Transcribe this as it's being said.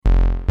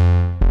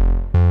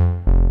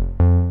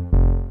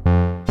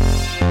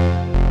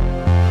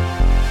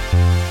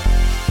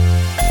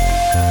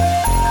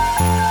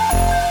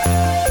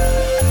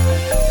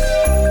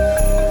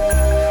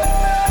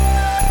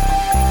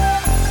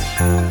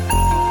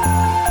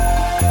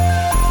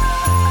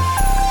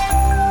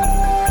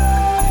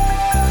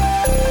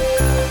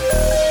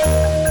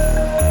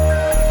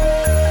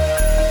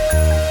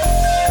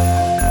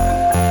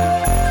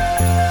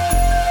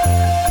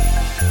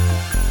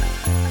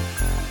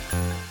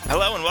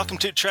Hello and welcome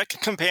to Trek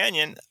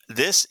Companion.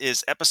 This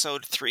is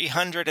episode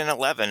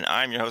 311.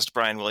 I'm your host,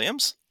 Brian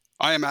Williams.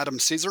 I am Adam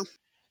Caesar.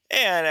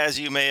 And as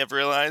you may have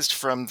realized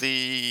from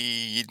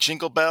the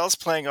jingle bells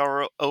playing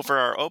over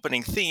our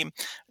opening theme,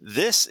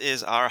 this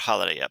is our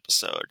holiday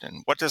episode.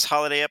 And what does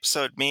holiday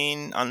episode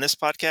mean on this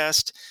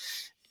podcast?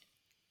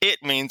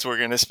 It means we're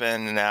going to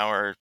spend an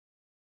hour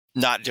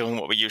not doing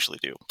what we usually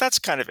do. That's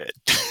kind of it.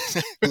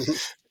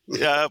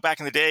 Back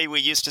in the day, we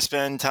used to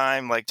spend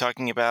time like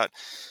talking about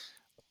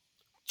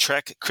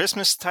Trek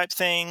Christmas type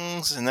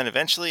things, and then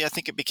eventually I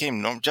think it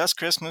became just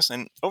Christmas,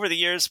 and over the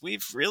years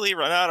we've really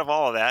run out of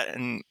all of that,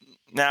 and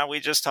now we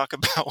just talk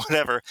about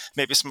whatever,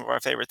 maybe some of our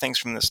favorite things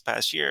from this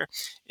past year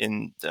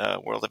in the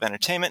world of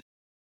entertainment.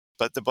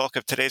 But the bulk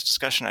of today's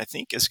discussion, I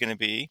think, is going to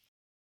be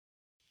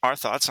our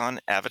thoughts on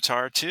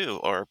Avatar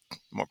 2, or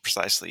more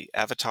precisely,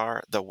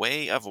 Avatar: The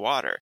Way of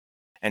Water.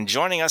 And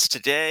joining us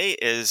today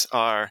is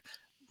our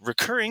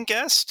recurring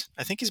guest.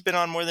 I think he's been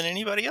on more than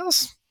anybody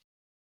else,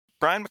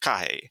 Brian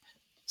McCahey.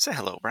 Say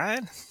hello,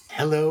 Brian.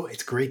 Hello,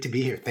 it's great to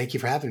be here. Thank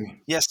you for having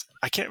me. Yes,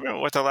 I can't remember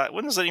what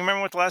when was it? You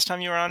remember what the last time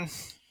you were on?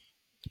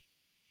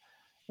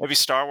 Maybe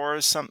Star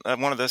Wars,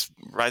 one of the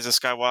Rise of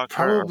Skywalker.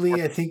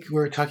 Probably, I think we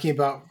were talking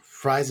about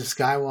Rise of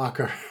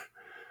Skywalker.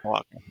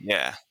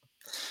 Yeah,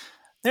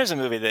 there's a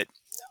movie that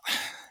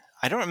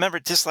I don't remember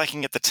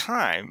disliking at the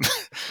time,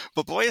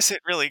 but boy, has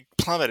it really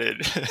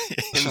plummeted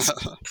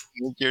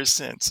in years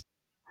since.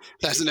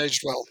 It hasn't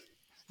aged well.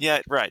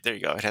 Yeah, right. There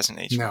you go. It hasn't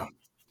aged well.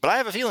 But I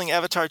have a feeling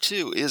Avatar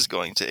 2 is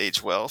going to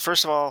age well.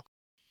 First of all,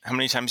 how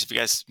many times have you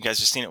guys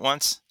just seen it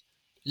once?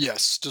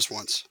 Yes, just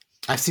once.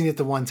 I've seen it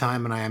the one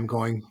time, and I am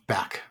going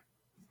back.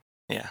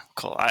 Yeah,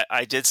 cool.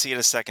 I did see it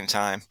a second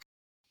time.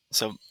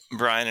 So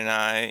Brian and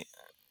I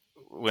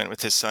went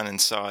with his son and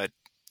saw it.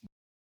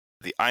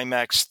 The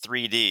IMAX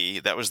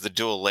 3D, that was the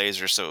dual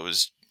laser, so it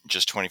was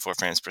just 24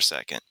 frames per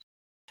second.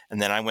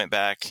 And then I went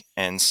back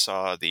and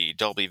saw the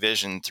Dolby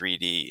Vision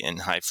 3D in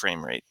high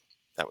frame rate.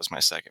 That was my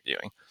second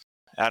viewing.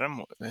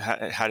 Adam,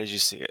 how did you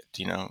see it?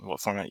 Do you know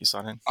what format you saw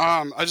it in?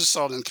 I just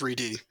saw it in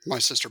 3D. My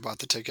sister bought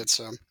the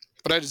tickets,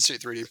 but I did see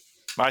it 3D.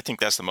 I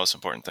think that's the most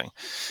important thing.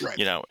 Right.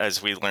 You know,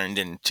 as we learned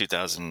in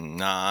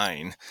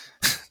 2009,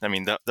 I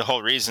mean, the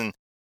whole reason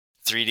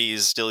 3D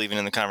is still even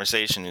in the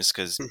conversation is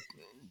because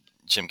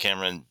Jim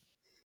Cameron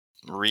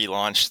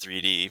relaunched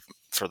 3D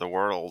for the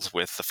world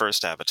with the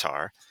first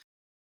Avatar.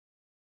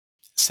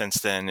 Since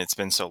then, it's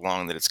been so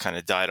long that it's kind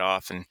of died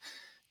off, and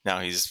now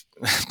he's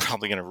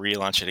probably going to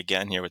relaunch it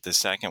again here with the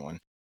second one.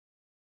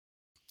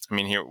 I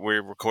mean, here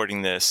we're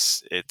recording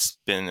this. It's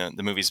been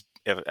the movie's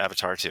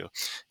Avatar 2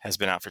 has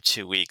been out for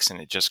 2 weeks, and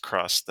it just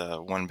crossed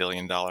the $1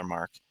 billion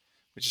mark,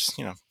 which is,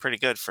 pretty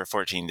good for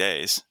 14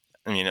 days.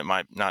 I mean, it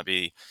might not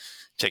be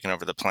taking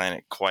over the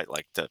planet quite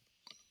like the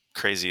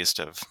craziest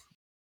of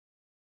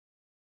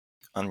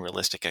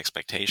unrealistic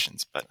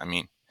expectations, but I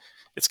mean,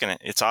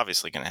 it's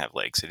obviously going to have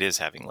legs. It is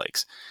having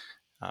legs.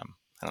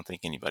 I don't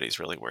think anybody's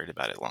really worried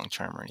about it long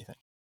term or anything.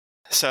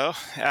 So,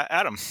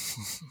 Adam,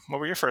 what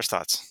were your first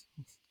thoughts?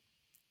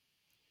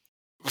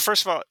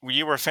 First of all,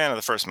 you were a fan of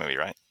the first movie,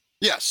 right?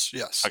 Yes,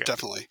 okay.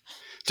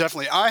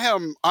 Definitely.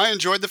 I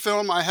enjoyed the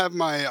film. I have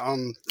my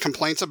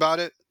complaints about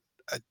it,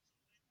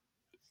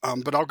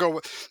 but I'll go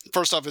with,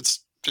 first off,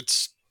 it's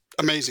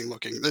amazing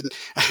looking. And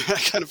I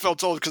kind of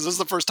felt old because this is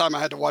the first time I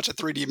had to watch a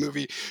 3D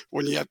movie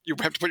when you have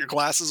to put your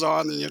glasses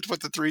on and you have to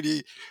put the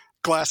 3D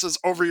glasses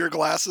over your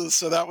glasses.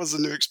 So that was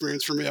a new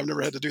experience for me. I've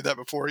never had to do that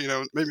before.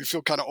 It made me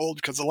feel kind of old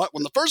because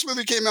when the first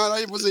movie came out,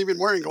 I wasn't even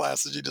wearing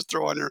glasses. You just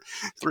throw on your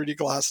 3D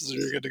glasses and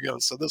you're good to go.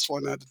 So this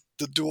one had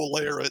to dual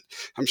layer it.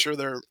 I'm sure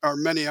there are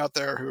many out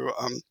there who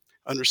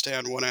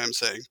understand what I am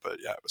saying, but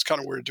yeah, it was kind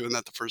of weird doing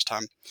that the first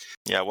time.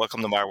 Yeah.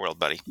 Welcome to my world,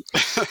 buddy.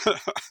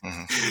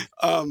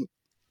 Mm-hmm.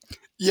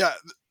 Yeah.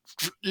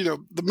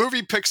 The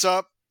movie picks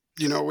up,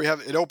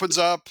 it opens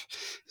up,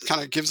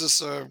 kind of gives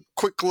us a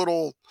quick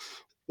little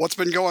what's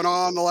been going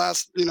on the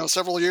last,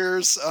 several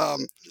years,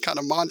 kind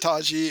of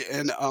montagey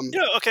and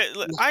okay,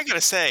 I gotta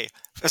say,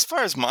 as far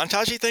as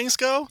montagey things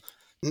go,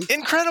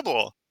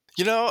 incredible.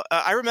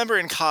 I remember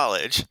in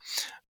college,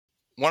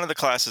 one of the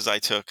classes I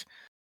took,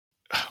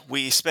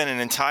 we spent an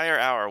entire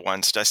hour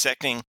once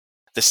dissecting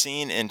the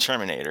scene in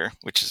Terminator,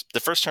 which is the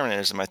first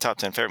Terminator is in my top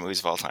 10 favorite movies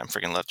of all time.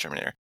 Freaking love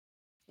Terminator.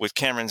 With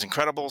Cameron's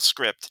incredible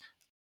script,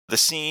 the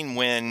scene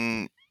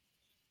when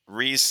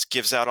Reese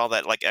gives out all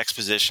that like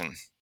exposition.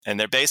 And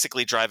they're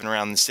basically driving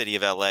around the city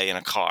of LA in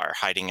a car,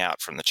 hiding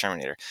out from the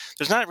Terminator.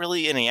 There's not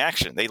really any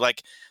action. They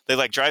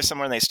drive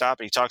somewhere and they stop.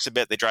 And he talks a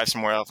bit. They drive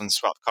somewhere else and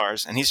swap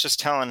cars. And he's just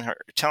telling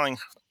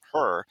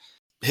her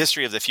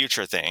history of the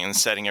future thing and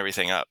setting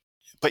everything up.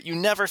 But you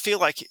never feel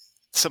like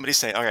somebody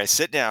saying, "All right,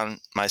 sit down,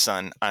 my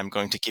son. I'm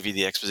going to give you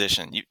the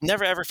exposition." You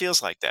never ever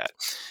feels like that.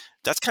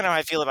 That's kind of how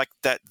I feel about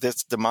that.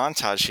 That's the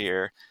montage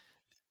here.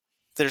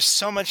 There's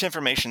so much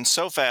information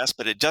so fast,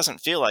 but it doesn't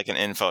feel like an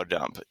info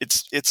dump.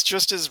 It's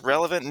just as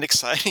relevant and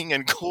exciting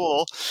and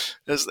cool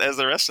as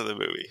the rest of the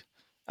movie.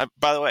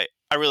 By the way,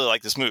 I really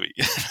like this movie.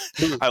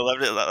 I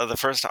loved it the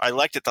first time. I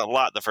liked it a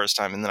lot the first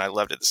time, and then I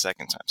loved it the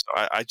second time. So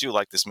I do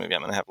like this movie.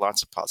 I'm going to have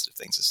lots of positive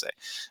things to say.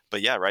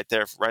 But yeah, right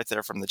there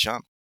from the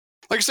jump.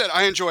 Like I said,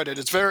 I enjoyed it.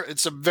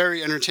 It's a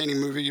very entertaining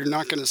movie. You're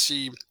not going to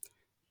see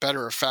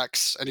better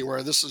effects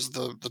anywhere. This is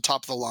the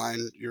top of the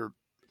line.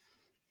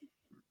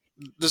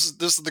 This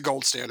is the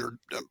gold standard,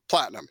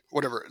 platinum,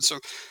 whatever. So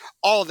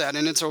all of that,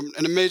 and it's an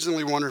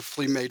amazingly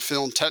wonderfully made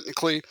film.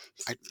 Technically,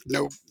 I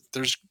know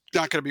there's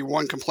not going to be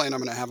one complaint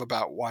I'm going to have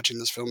about watching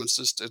this film. It's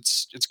just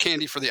it's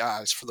candy for the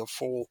eyes for the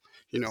full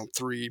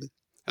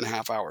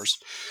 3.5 hours.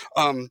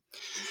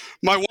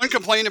 My one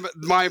complaint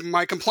about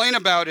my complaint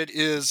about it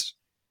is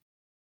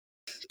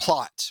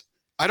plot.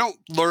 I don't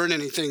learn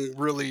anything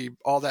really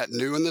all that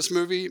new in this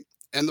movie,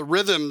 and the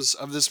rhythms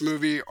of this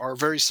movie are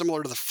very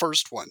similar to the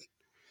first one.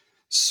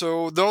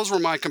 So those were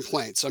my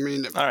complaints. I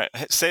mean, all right,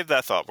 save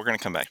that thought. We're going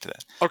to come back to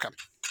that. Okay.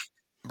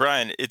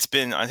 Brian, it's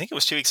been, I think it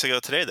was 2 weeks ago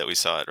today that we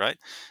saw it, right?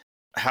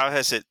 How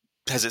has it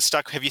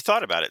stuck? Have you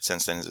thought about it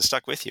since then? Has it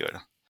stuck with you?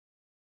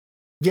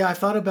 Yeah, I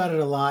thought about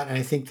it a lot. And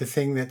I think the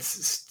thing that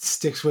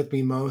sticks with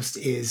me most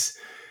is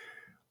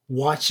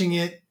watching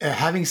it,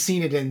 having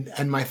seen it,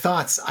 and my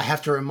thoughts. I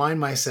have to remind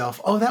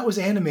myself, oh, that was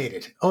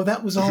animated. Oh,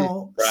 that was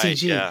all right,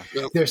 CG. Yeah.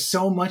 There's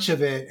so much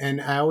of it. And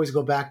I always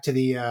go back to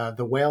the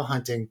whale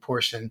hunting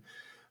portion,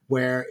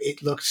 where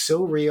it looked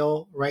so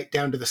real, right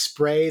down to the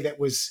spray that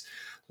was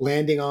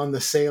landing on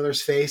the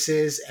sailors'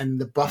 faces and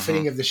the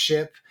buffeting of the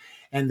ship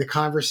and the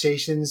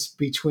conversations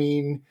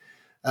between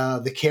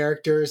the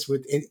characters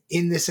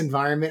in this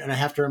environment. And I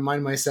have to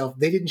remind myself,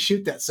 they didn't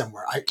shoot that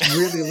somewhere. It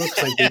really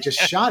looks like they just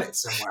shot it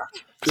somewhere.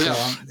 So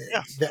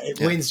it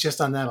wins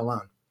just on that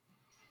alone.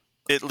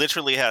 It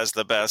literally has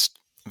the best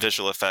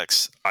visual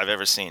effects I've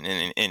ever seen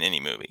in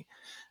any movie.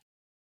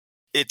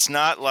 It's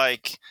not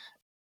like,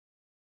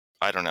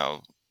 I don't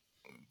know,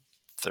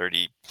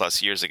 30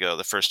 plus years ago,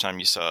 the first time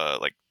you saw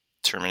like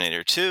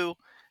Terminator 2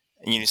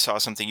 and you saw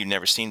something you'd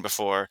never seen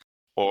before,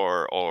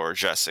 or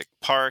Jurassic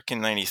Park in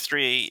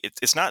 93.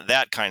 It's not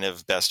that kind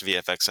of best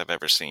VFX I've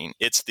ever seen.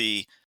 It's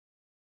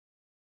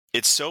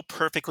so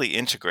perfectly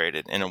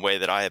integrated in a way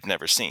that I have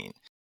never seen.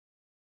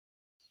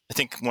 I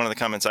think one of the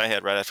comments I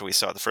had right after we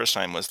saw it the first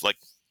time was like,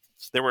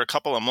 there were a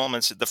couple of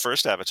moments at the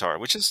first Avatar,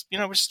 which is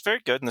very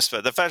good, and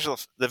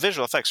the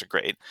visual effects are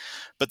great,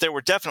 but there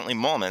were definitely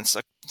moments,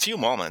 a few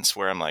moments,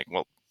 where I'm like,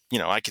 well,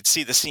 I could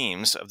see the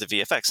seams of the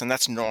VFX, and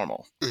that's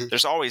normal. Mm-hmm.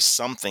 There's always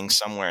something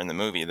somewhere in the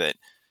movie that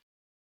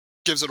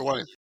gives it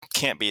away.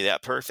 Can't be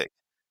that perfect.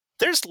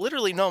 There's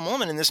literally no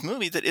moment in this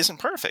movie that isn't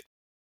perfect.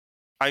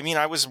 I mean,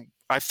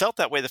 I felt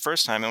that way the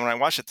first time, and when I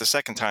watched it the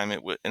second time,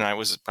 I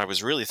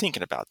was really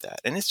thinking about that,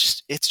 and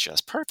it's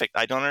just perfect.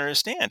 I don't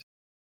understand.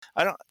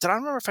 Did I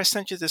remember if I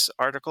sent you this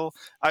article?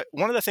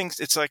 One of the things,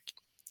 it's like,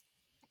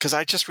 because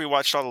I just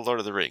rewatched all the Lord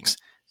of the Rings,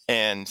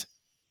 and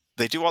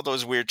they do all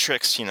those weird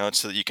tricks,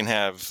 so that you can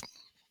have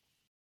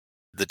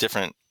the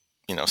different,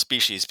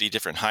 species be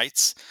different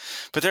heights,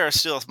 but there are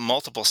still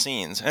multiple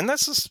scenes, and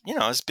that's just,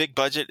 as big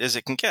budget as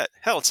it can get.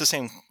 Hell, it's the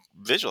same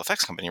visual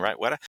effects company, right?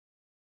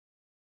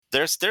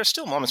 There's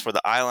still moments where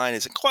the eye line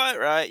isn't quite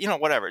right,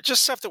 whatever.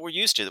 Just stuff that we're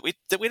used to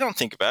that we don't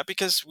think about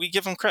because we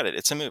give them credit.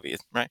 It's a movie,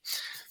 right?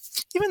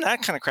 Even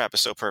that kind of crap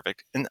is so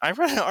perfect. And I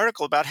read an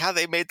article about how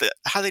they did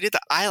the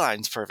eye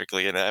lines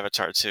perfectly in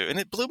Avatar 2, and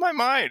it blew my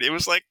mind. It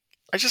was like,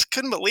 I just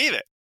couldn't believe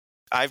it.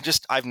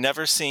 I've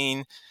never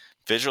seen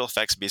visual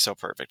effects be so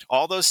perfect.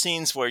 All those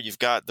scenes where you've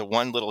got the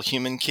one little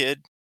human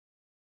kid,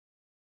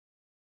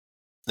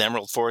 the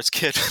Emerald Forest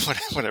kid,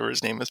 whatever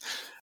his name is,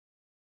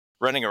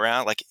 running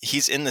around, like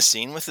he's in the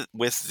scene with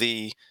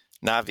the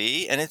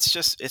Na'vi, and it's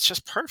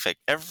just perfect.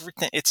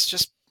 Everything, it's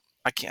just,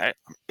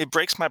 it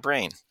breaks my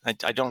brain.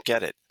 I don't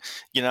get it.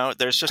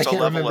 There's just a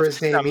level of... I can't remember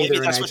his name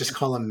either, and I just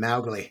call him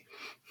Mowgli.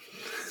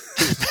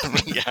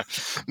 Yeah,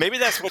 maybe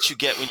that's what you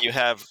get when you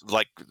have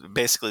like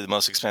basically the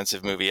most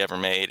expensive movie ever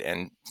made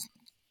and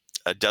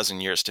a dozen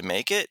years to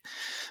make it.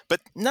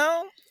 But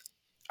no,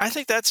 I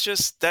think that's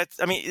just that.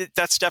 I mean,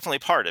 that's definitely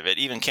part of it.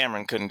 Even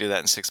Cameron couldn't do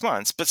that in 6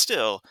 months, but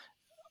still,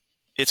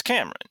 it's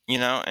Cameron,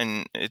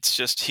 and it's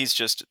just he's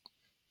just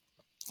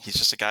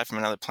a guy from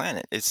another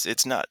planet.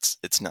 It's nuts.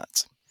 It's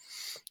nuts.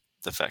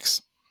 The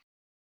effects.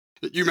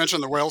 You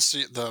mentioned the whale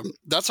scene.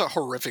 That's a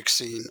horrific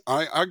scene.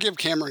 I give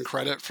Cameron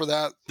credit for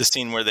that. The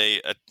scene where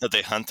they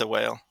hunt the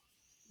whale.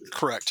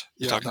 Correct.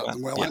 Yeah, the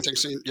whale hunting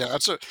scene. Yeah,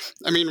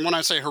 I mean, when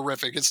I say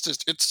horrific,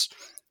 it's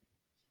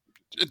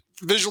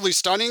visually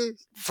stunning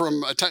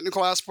from a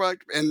technical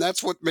aspect, and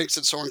that's what makes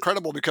it so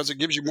incredible because it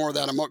gives you more of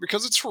that emotion.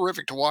 Because it's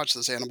horrific to watch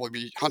this animal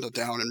be hunted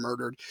down and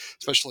murdered,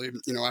 especially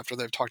after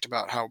they've talked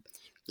about how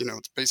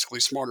it's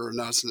basically smarter than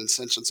us and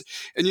sentience.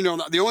 And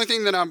the only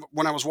thing that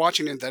when I was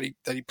watching it that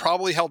he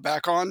probably held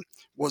back on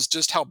was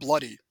just how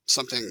bloody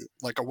something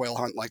like a whale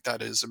hunt like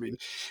that is. I mean,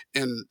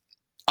 and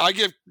I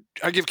give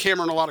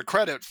Cameron a lot of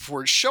credit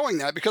for showing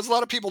that because a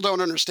lot of people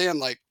don't understand,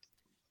 like,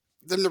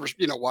 they've never,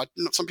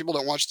 some people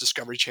don't watch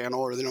Discovery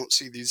Channel or they don't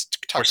see these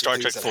or Star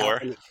Trek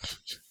 4.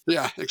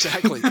 Yeah,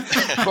 exactly.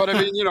 But I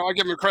mean, I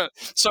give him credit.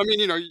 So I mean,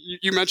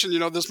 you mentioned,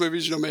 this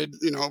movie's, made,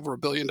 over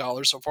 $1 billion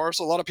so far.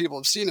 So a lot of people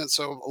have seen it.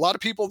 So a lot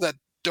of people that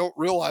don't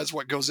realize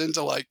what goes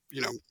into, like,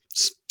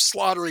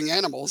 slaughtering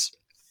animals.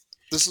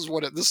 This is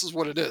what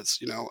it is,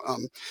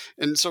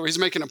 and so he's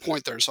making a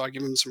point there. So I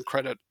give him some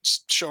credit,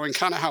 showing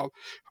kind of how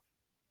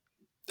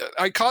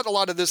I caught a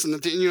lot of this in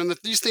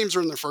these themes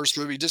are in the first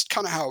movie, just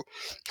kind of how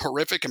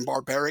horrific and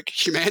barbaric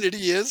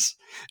humanity is,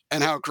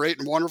 and how great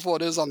and wonderful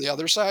it is on the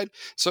other side.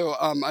 So,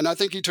 and I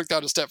think he took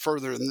that a step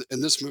further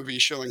in this movie,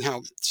 showing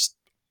how,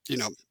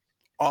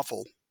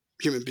 awful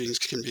human beings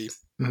can be.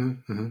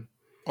 Mm-hmm.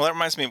 Well, that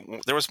reminds me,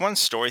 there was one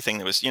story thing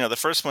that was, the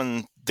first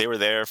one, they were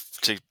there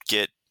to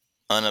get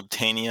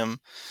unobtainium.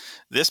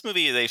 This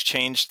movie, they've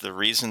changed the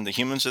reason the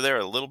humans are there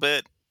a little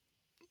bit.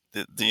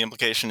 The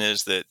implication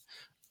is that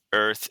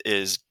Earth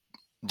is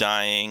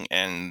dying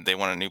and they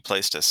want a new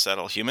place to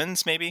settle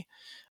humans, maybe.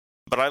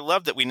 But I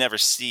love that we never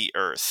see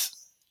Earth.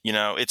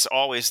 It's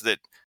always that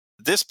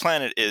this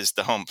planet is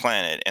the home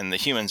planet and the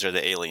humans are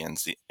the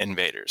aliens, the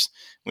invaders.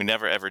 We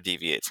never ever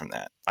deviate from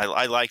that.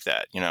 I like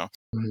that,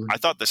 Mm-hmm. I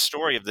thought the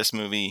story of this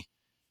movie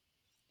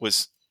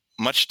was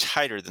much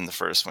tighter than the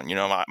first one.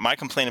 My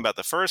complaint about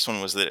the first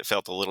one was that it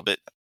felt a little bit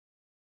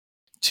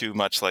too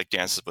much like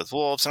Dances with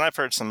Wolves, and I've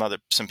heard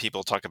some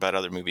people talk about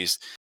other movies.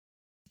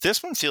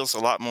 This one feels a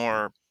lot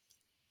more,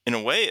 in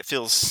a way, it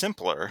feels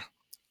simpler,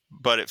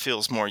 but it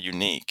feels more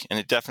unique, and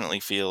it definitely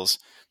feels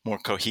more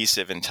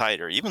cohesive and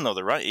tighter. Even though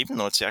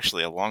it's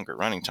actually a longer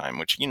running time,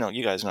 which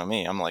you guys know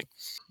me. I'm like,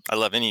 I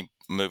love any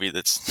movie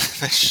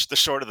that's the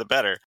shorter the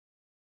better.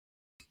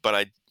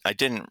 But I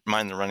didn't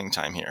mind the running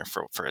time here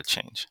for a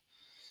change.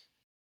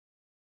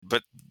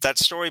 But that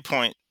story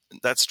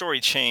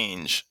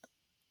change,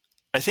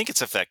 I think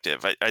it's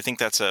effective. I think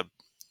that's a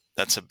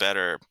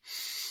better,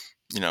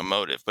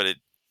 motive. But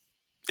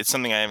it's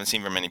something I haven't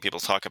seen very many people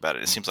talk about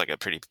it. It seems like a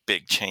pretty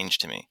big change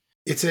to me.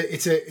 It's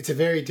a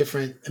very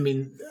different. I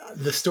mean,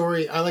 the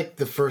story. I like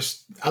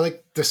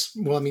this.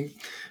 Well, I mean,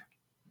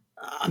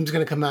 I'm just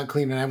going to come out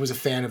clean. And I was a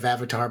fan of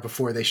Avatar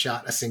before they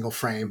shot a single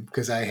frame,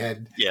 because I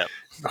had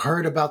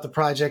heard about the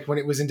project when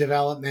it was in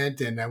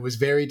development, and I was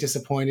very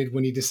disappointed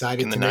when he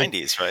decided in the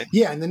 90s, right?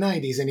 Yeah, in the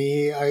 90s, and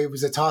it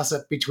was a toss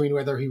up between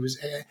whether he was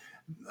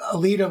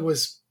Alita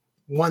was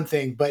one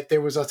thing, but there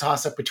was a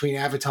toss up between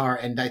Avatar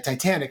and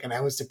Titanic, and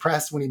I was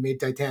depressed when he made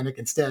Titanic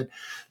instead.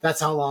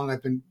 That's how long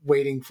I've been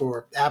waiting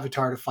for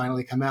Avatar to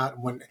finally come out.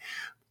 When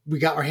we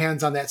got our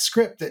hands on that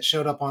script that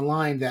showed up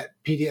online, that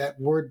PDF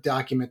Word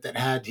document that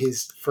had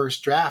his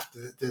first draft,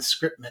 the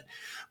script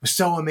was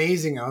so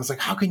amazing. I was like,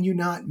 how can you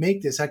not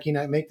make this? How can you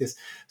not make this?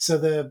 So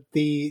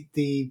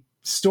the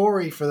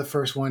story for the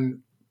first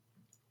one,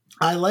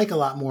 I like a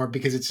lot more,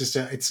 because it's just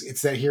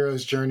it's that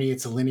hero's journey.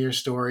 It's a linear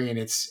story, and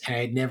I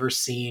had never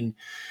seen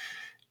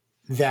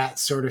that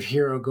sort of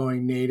hero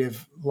going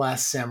native,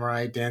 Last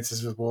Samurai,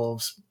 Dances with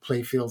Wolves,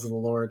 Play Fields of the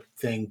Lord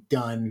thing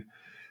done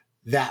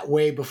that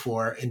way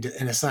before in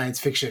a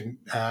science fiction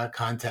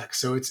context.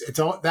 So it's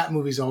all, that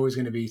movie's always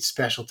going to be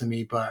special to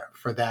me. But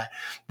for that,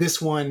 this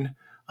one,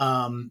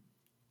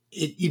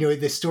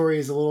 the story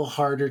is a little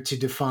harder to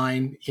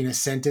define in a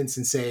sentence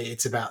and say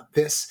it's about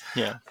this.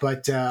 Yeah.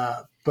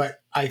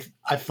 But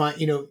I find,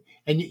 and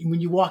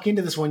when you walk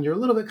into this one, you're a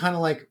little bit kind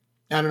of like,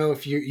 I don't know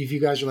if you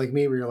guys are like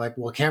me, where you're like,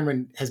 well,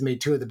 Cameron has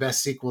made 2 of the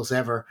best sequels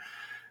ever.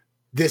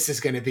 This is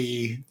going to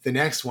be the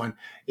next one.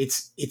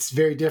 It's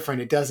very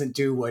different. It doesn't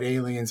do what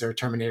Aliens or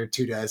Terminator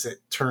 2 does. It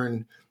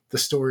turn the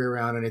story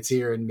around on its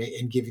ear and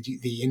give you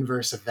the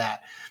inverse of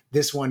that.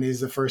 This one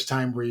is the first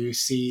time where you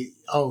see,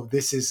 oh,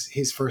 this is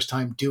his first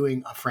time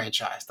doing a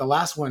franchise. The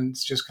last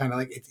one's just kind of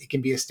like, it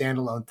can be a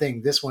standalone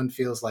thing. This one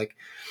feels like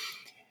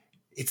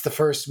it's the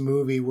first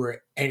movie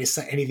where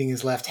anything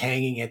is left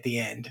hanging at the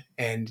end.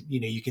 And,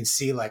 you can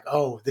see like,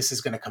 oh, this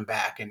is going to come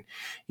back. And,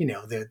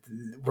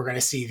 we're going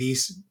to see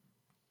these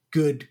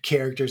good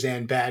characters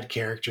and bad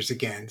characters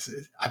again. So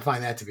I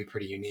find that to be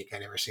pretty unique. I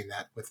never seen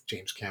that with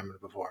James Cameron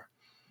before.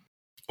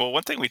 Well,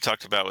 one thing we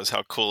talked about was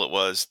how cool it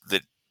was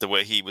that the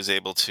way he was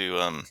able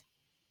to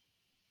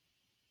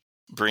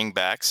bring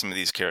back some of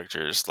these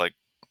characters. Like,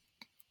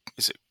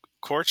 is it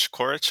Quaritch?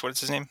 What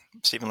is his name?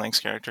 Stephen Lang's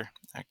character?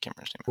 I can't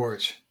remember his name.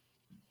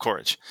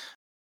 Quaritch.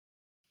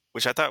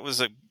 Which I thought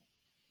was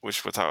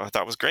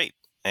great.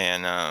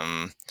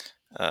 And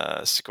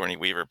Sigourney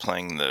Weaver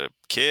playing the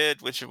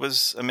kid, which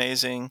was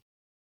amazing.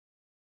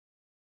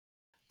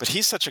 But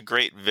he's such a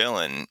great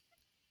villain.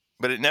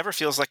 But it never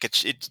feels like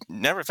it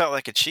never felt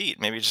like a cheat.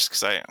 Maybe just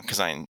because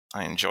I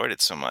enjoyed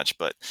it so much.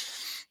 But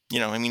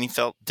he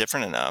felt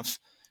different enough.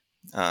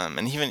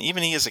 And even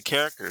he as a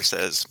character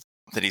says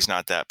that he's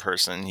not that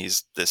person.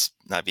 He's this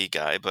Na'vi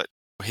guy. But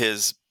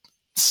his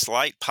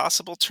slight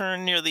possible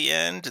turn near the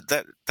end,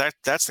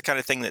 that's the kind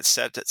of thing that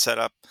set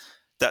up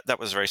that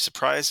was very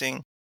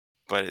surprising.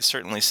 But it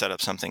certainly set up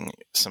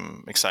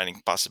some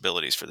exciting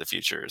possibilities for the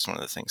future. Is one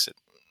of the things that,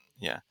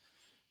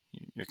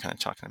 you're kind of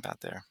talking about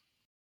there.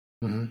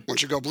 Mm-hmm.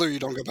 Once you go blue, you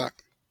don't go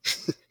back.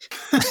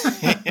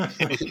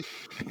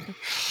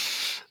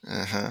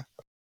 Uh-huh.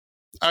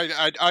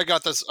 I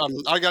got this.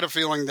 I got a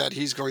feeling that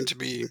he's going to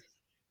be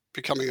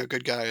becoming a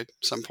good guy at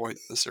some point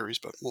in the series,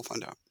 but we'll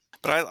find out.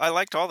 But I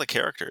liked all the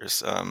characters.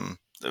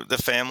 The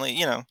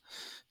family,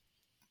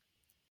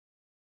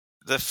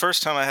 the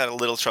first time I had a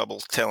little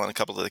trouble telling a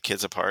couple of the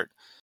kids apart,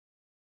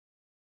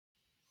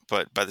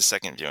 but by the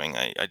second viewing,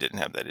 I didn't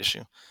have that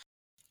issue.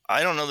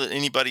 I don't know that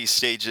anybody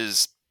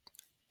stages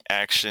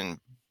action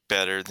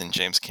better than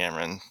James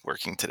Cameron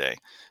working today.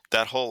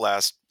 That whole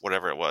last,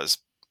 whatever it was,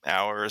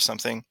 hour or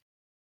something,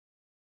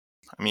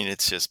 I mean,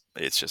 it's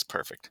just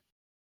perfect.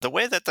 The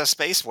way that the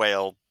space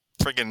whale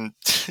friggin'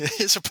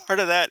 is a part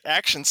of that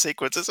action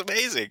sequence is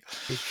amazing.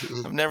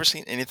 I've never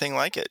seen anything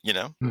like it,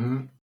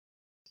 Mm-hmm.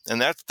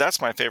 And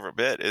that's my favorite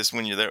bit, is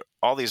when you're there,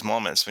 all these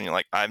moments when you're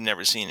like, I've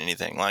never seen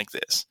anything like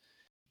this.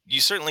 You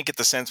certainly get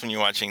the sense when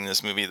you're watching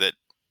this movie that,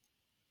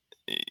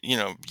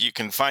 you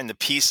can find the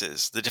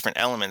pieces, the different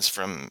elements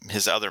from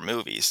his other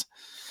movies.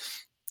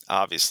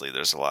 Obviously,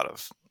 there's a lot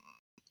of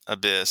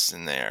Abyss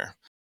in there,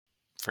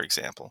 for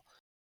example.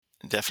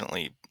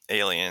 Definitely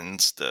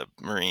Aliens, the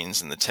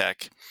Marines, and the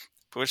tech,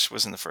 which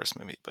was in the first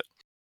movie, but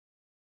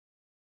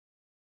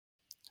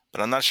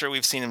I'm not sure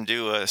we've seen him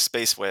do a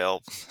space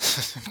whale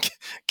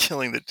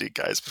killing the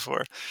guys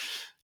before.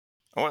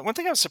 One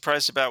thing I was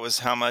surprised about was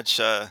how much,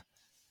 I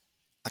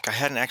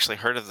hadn't actually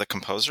heard of the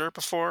composer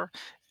before,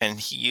 and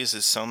he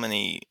uses so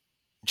many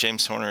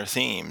James Horner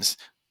themes,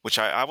 which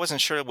I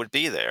wasn't sure would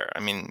be there. I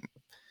mean,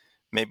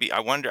 maybe, I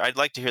wonder, I'd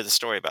like to hear the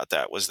story about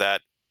that. Was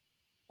that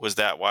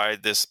why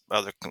this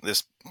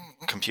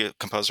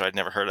composer I'd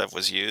never heard of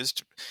was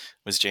used?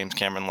 Was James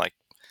Cameron like,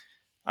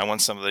 I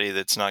want somebody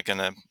that's not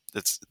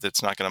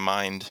gonna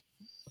mind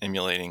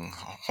emulating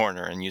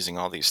Horner and using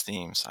all these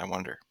themes? I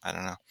wonder. I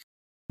don't know.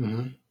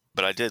 Mm-hmm.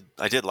 But I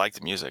did like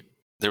the music.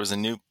 There was a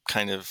new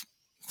kind of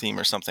theme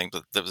or something,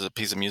 but there was a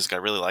piece of music I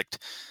really liked.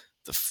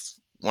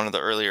 One of the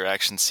earlier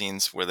action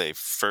scenes where the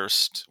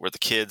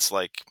kids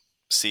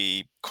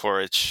see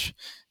Quaritch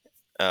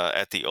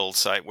at the old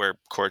site where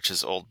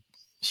Quaritch's old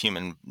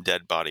human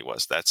dead body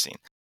was. That scene.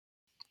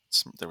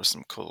 There was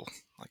some cool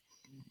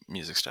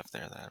music stuff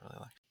there that I really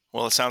liked.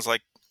 Well, it sounds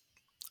like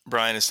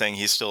Brian is saying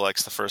he still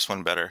likes the first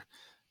one better.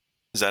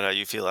 Is that how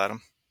you feel,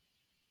 Adam?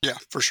 Yeah,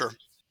 for sure.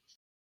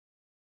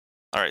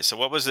 All right. So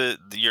what was it?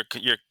 Your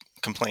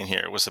complaint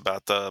here was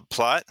about the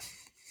plot?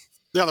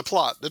 Yeah, the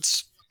plot.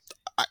 It's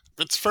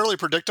fairly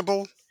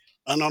predictable.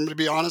 And I'm going to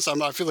be honest,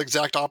 I feel the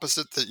exact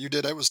opposite that you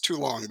did. It was too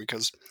long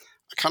because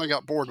I kind of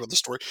got bored with the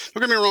story.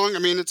 Don't get me wrong. I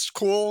mean, it's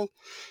cool,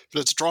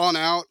 but it's drawn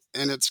out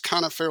and it's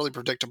kind of fairly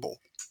predictable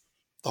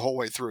the whole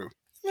way through.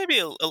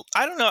 Maybe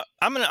I don't know.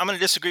 I'm gonna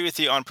disagree with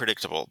you on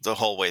predictable the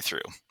whole way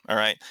through. All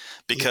right,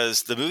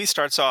 because the movie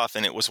starts off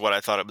and it was what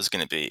I thought it was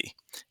going to be,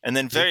 and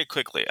then very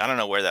quickly, I don't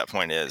know where that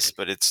point is,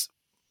 but it's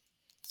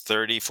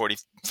 30,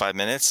 45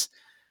 minutes.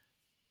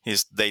 He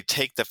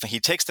takes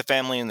the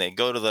family and they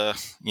go to the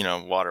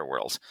water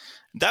world.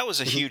 That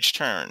was a huge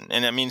turn,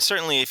 and I mean,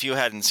 certainly if you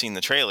hadn't seen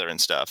the trailer and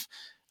stuff,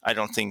 I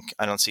don't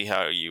see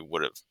how you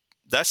would have.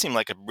 That seemed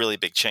like a really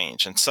big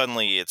change, and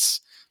suddenly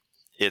it's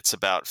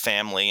about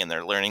family, and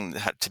they're learning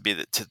how to be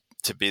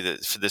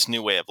for this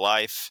new way of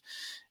life,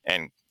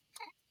 and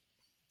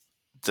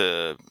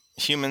the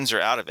humans are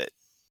out of it.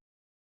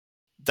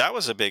 That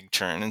was a big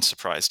turn and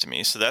surprise to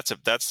me. So that's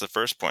the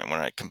first point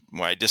where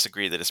I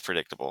disagree that it's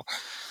predictable.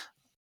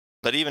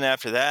 But even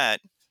after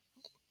that,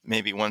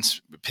 maybe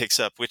once it picks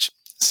up. Which,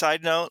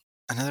 side note,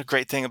 another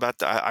great thing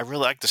about I really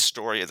like the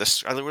story of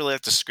this. I really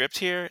like the script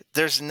here.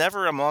 There's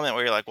never a moment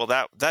where you're like, well,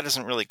 that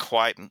isn't really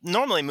quite.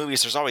 Normally,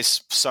 movies, there's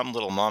always some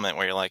little moment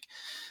where you're like,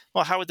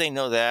 well, how would they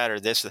know that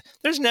or this?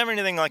 There's never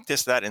anything like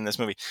that in this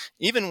movie.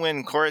 Even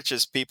when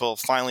Quaritch's people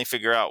finally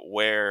figure out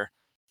where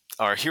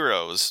our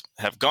heroes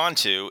have gone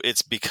to,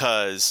 it's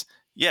because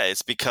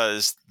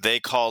they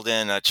called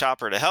in a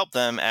chopper to help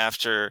them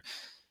after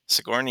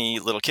Sigourney,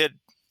 little kid,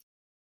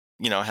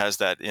 has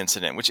that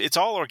incident, which it's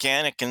all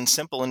organic and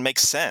simple and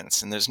makes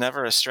sense. And there's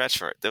never a stretch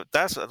for it.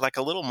 That's like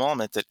a little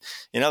moment that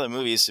in other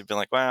movies have been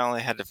like, well,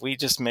 we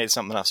just made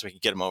something else so we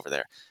could get them over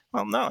there.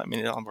 Well, no, I mean,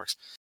 it all works.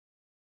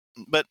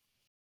 But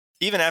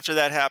even after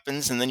that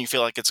happens, and then you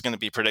feel like it's going to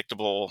be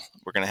predictable,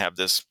 we're going to have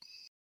this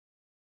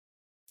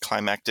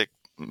climactic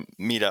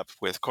meetup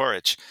with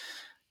Quaritch.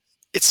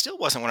 It still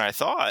wasn't when I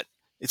thought.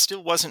 It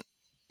still wasn't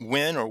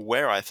when or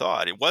where I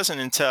thought. It wasn't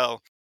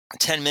until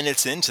 10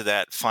 minutes into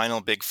that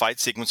final big fight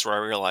sequence where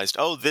I realized,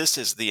 oh, this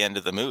is the end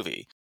of the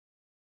movie.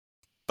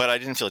 But I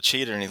didn't feel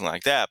cheated or anything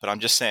like that. But I'm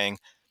just saying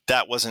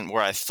that wasn't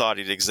where I thought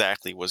it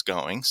exactly was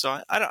going.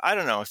 So I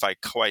don't know if I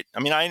quite.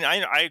 I mean,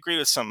 I agree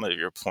with some of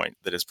your point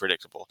that it's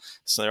predictable.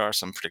 So there are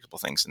some predictable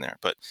things in there,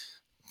 but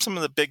some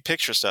of the big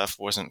picture stuff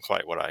wasn't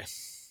quite what I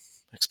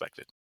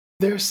expected.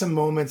 There's some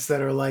moments that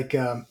are like,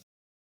 the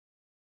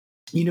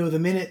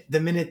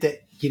minute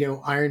that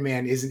Iron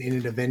Man isn't in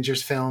an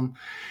Avengers film,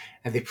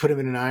 and they put him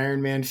in an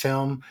Iron Man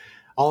film,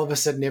 all of a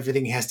sudden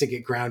everything has to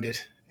get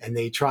grounded, and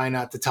they try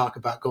not to talk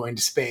about going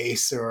to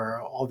space or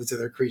all these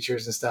other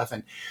creatures and stuff.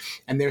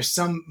 And there's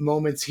some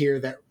moments here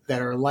that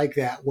are like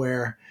that,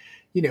 where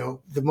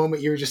the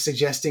moment you were just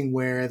suggesting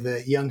where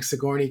the young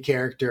Sigourney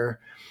character,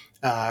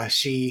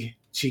 she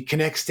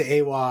connects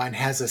to Awa and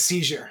has a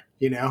seizure,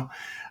 oh,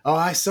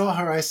 I saw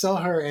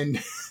her,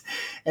 and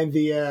and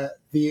the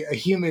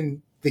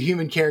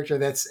human character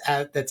that's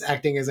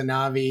acting as a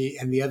Navi,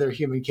 and the other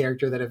human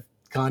character that have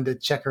gone to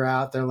check her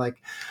out, they're like,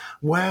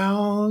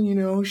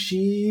 well,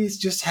 she's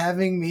just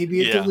having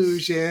maybe a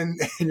delusion.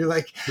 And you're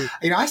like,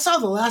 I saw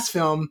the last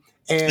film,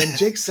 and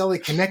Jake Sully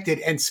connected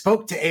and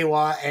spoke to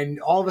Awa, and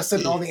all of a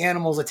sudden all the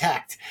animals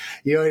attacked.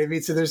 You know what I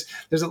mean? So there's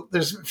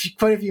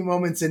quite a few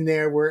moments in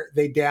there where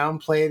they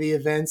downplay the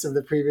events of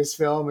the previous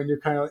film, and you're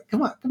kind of like,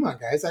 come on,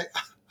 guys.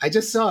 I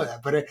just saw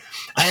that, but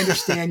I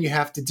understand you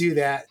have to do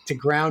that to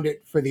ground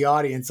it for the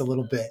audience a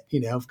little bit,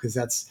 because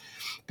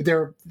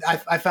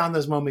I found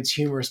those moments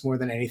humorous more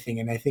than anything.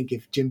 And I think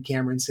if Jim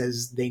Cameron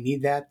says they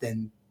need that,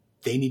 then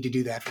they need to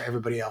do that for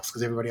everybody else,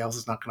 because everybody else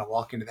is not going to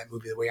walk into that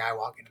movie the way I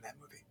walk into that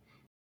movie.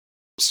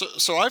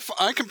 So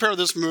I compare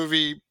this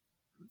movie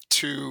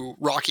to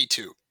Rocky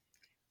 2.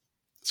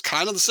 It's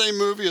kind of the same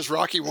movie as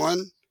Rocky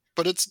 1,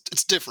 but it's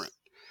different.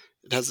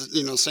 It has,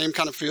 same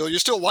kind of feel. You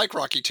still like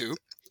Rocky 2.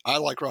 I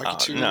like Rocky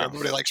 2. No.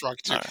 Everybody likes Rocky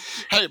 2. Right.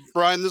 Hey,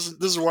 Brian, this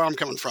is where I'm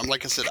coming from.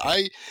 Like I said,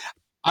 I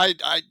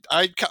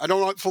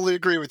don't fully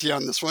agree with you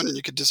on this one, and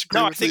you could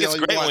disagree with me. No, I think it's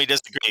great when we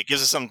disagree. It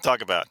gives us something to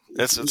talk about.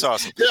 That's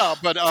awesome. Yeah,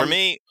 but for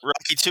me,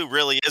 Rocky 2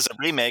 really is a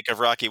remake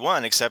of Rocky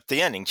 1, except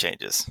the ending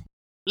changes.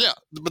 Yeah,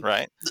 but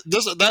right.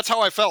 That's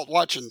how I felt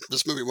watching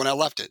this movie when I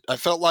left it. I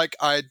felt like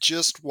I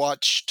just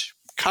watched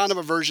kind of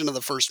a version of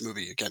the first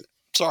movie again.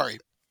 Sorry,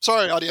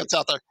 audience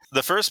out there.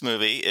 The first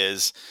movie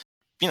is,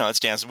 it's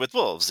Dancing with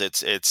Wolves.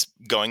 It's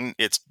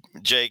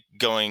Jake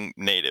going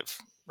native,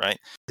 right?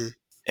 Mm-hmm.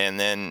 And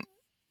then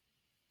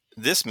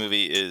this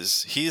movie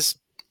is he's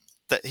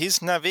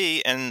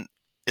Navi, and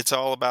it's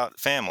all about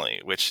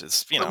family, which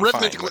is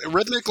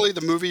rhythmically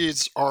the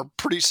movies are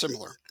pretty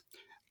similar.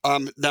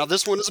 Now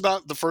this one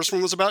the first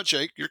one was about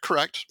Jake. You're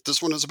correct.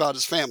 This one is about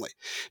his family.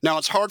 Now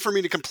it's hard for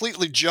me to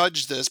completely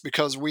judge this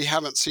because we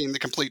haven't seen the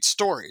complete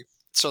story.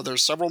 So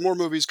there's several more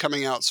movies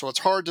coming out. So it's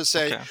hard to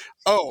say,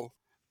 oh,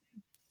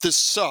 this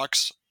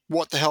sucks.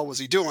 What the hell was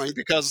he doing?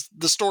 Because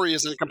the story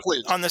isn't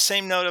complete. On the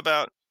same note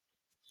about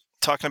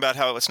talking about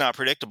how it's not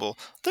predictable,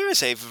 there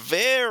is a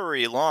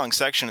very long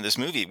section of this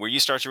movie where you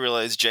start to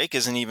realize Jake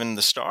isn't even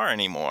the star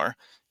anymore.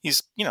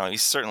 He's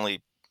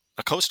certainly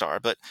a co-star,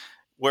 but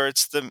where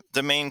it's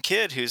the main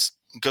kid who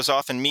goes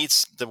off and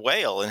meets the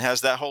whale and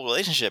has that whole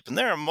relationship. And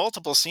there are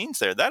multiple scenes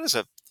there. That is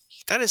a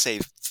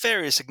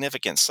very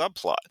significant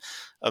subplot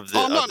of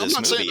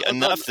this movie.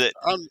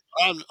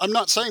 I'm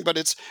not saying, but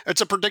it's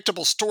a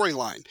predictable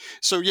storyline.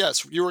 So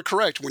yes, you were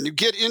correct. When you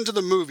get into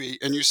the movie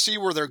and you see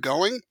where they're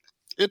going,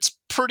 it's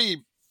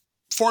pretty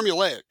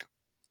formulaic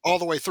all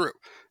the way through.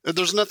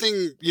 There's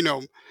nothing,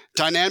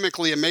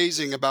 dynamically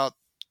amazing about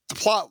the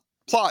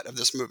plot of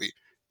this movie.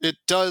 It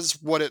does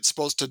what it's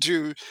supposed to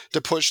do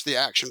to push the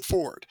action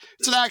forward.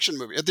 It's an action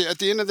movie. At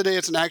the end of the day,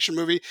 it's an action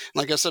movie.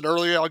 Like I said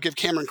earlier, I'll give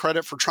Cameron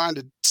credit for trying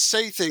to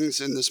say things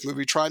in this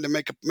movie, trying to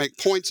make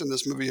points in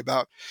this movie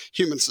about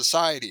human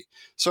society.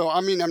 So,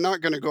 I'm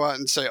not going to go out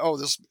and say, oh,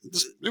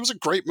 it was a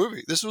great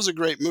movie. This was a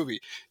great movie.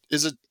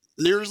 Is it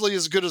nearly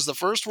as good as the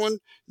first one?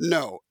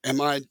 No.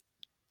 Am I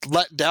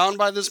let down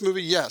by this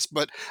movie? Yes.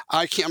 But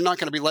I'm not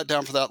going to be let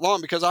down for that long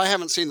because I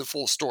haven't seen the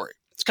full story.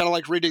 It's kind of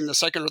like reading the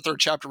second or third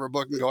chapter of a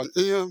book and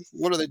going,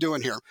 what are they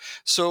doing here?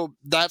 So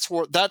that's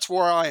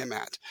where I am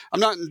at.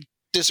 I'm not in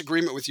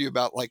disagreement with you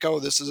about like,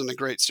 oh, this isn't a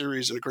great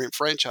series and a great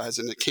franchise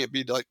and it can't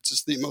be like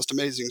just the most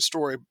amazing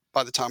story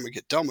by the time we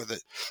get done with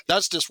it.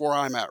 That's just where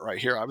I'm at right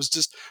here. I was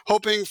just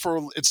hoping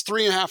it's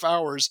 3.5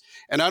 hours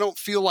and I don't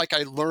feel like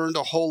I learned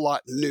a whole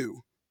lot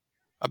new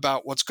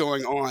about what's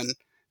going on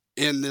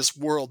in this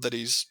world that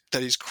he's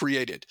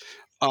created.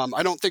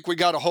 I don't think we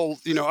got a whole,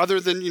 other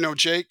than,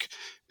 Jake,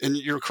 and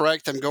you're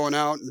correct, them going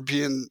out and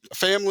being a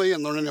family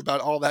and learning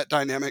about all that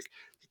dynamic.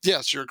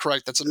 Yes, you're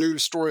correct. That's a new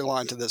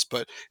storyline to this.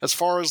 But as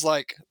far as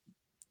like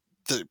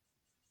the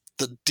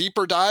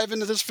deeper dive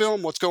into this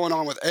film, what's going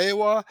on with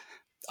Awa,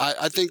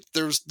 I think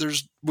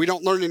we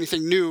don't learn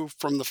anything new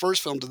from the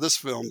first film to this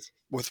film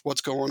with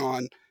what's going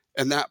on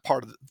in that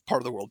part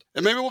of the world.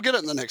 And maybe we'll get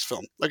it in the next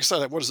film. Like I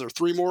said, what is there,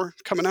 3 more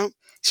coming out?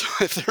 So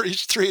if they're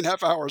each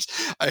 3.5 hours,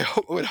 I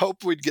would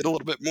hope we'd get a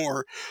little bit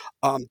more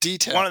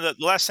detail. The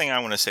last thing I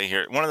want to say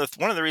here, one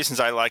of the reasons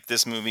I like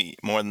this movie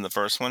more than the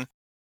first one,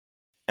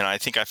 and I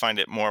think I find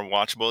it more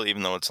watchable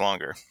even though it's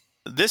longer.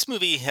 This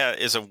movie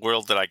is a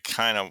world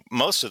that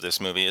most of this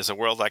movie is a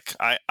world like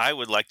I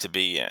would like to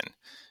be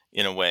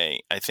in a way.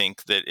 I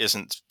think that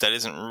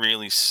isn't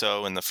really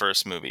so in the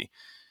first movie.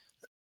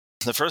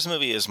 The first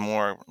movie is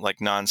more like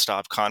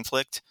nonstop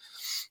conflict,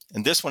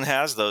 and this one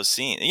has those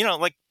scenes.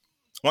 Like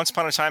Once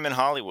Upon a Time in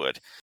Hollywood.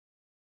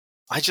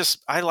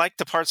 I like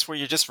the parts where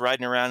you're just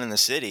riding around in the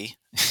city.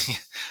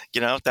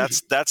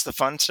 That's the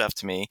fun stuff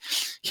to me.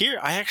 Here,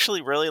 I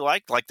actually really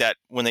like that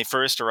when they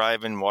first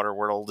arrive in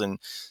Waterworld and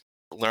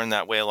learn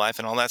that way of life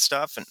and all that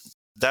stuff. And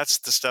that's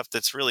the stuff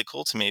that's really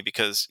cool to me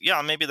because,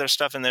 maybe there's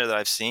stuff in there that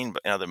I've seen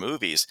in other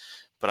movies,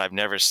 but I've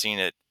never seen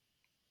it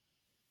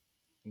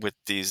with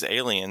these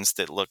aliens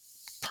that look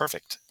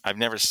perfect. I've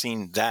never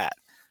seen that.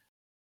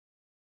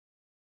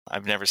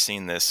 I've never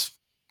seen this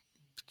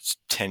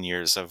 10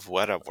 years of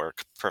Weta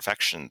work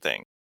perfection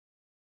thing.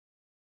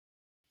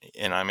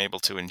 And I'm able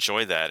to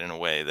enjoy that in a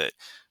way that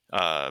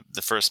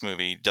the first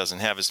movie doesn't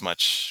have as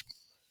much.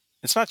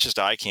 It's not just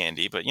eye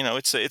candy, but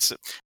it's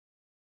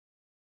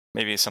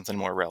maybe something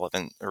more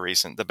relevant or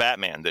recent. The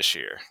Batman this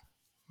year.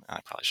 I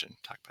probably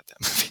shouldn't talk about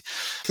that movie,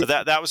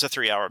 but that was a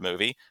 3-hour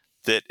movie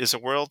that is a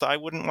world I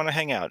wouldn't want to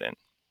hang out in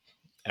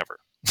ever.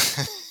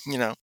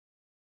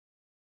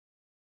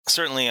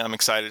 Certainly I'm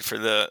excited for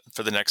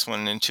the next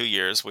one in 2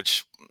 years,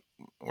 which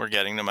we're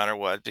getting no matter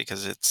what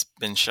because it's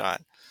been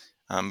shot.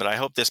 But I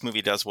hope this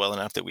movie does well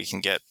enough that we can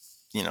get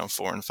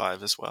 4 and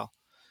 5 as well.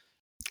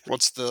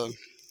 What's the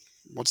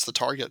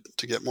target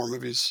to get more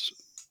movies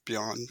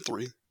beyond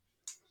 3?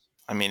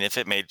 I mean, if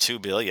it made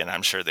 $2 billion,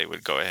 I'm sure they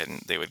would go ahead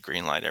and they would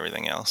greenlight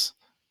everything else.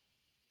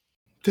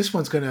 This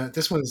one's gonna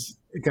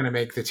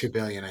make the $2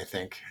 billion. I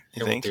think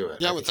it will do it.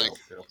 Yeah, I would think.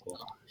 It'll pull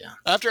it off. Yeah.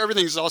 After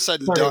everything's all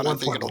said and done, I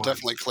think it'll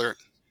definitely clear it.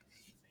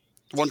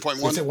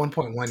 1.1. It's at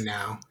 1.1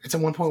 now. It's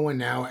at 1.1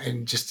 now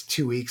in just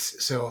 2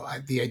 weeks. So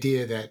the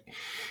idea that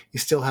you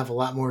still have a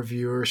lot more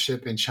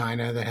viewership in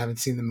China that haven't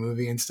seen the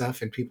movie and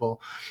stuff, and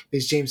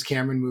these James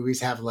Cameron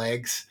movies have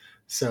legs.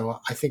 So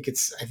I think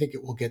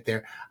it will get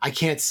there. I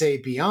can't say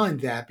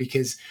beyond that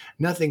because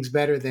nothing's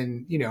better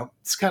than,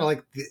 it's kind of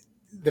like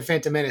the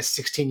Phantom Menace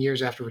 16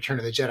 years after Return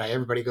of the Jedi.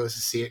 Everybody goes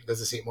to see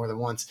it more than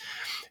once.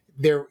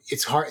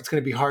 It's hard. It's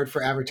going to be hard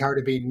for Avatar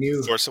to be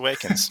new. Force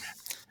Awakens.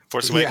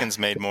 Force Awakens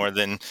made more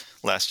than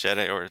Last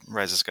Jedi or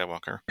Rise of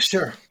Skywalker.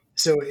 Sure.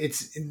 So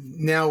it's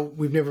now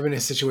we've never been in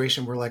a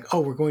situation where like, oh,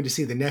 we're going to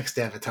see the next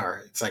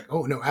Avatar. It's like,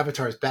 oh no,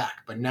 Avatar's back.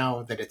 But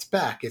now that it's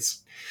back,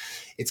 it's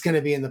going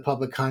to be in the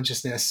public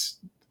consciousness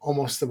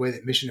almost the way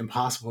that Mission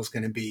Impossible is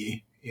going to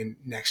be in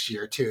next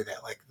year too.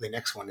 That like the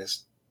next one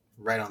is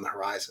right on the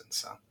horizon.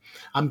 So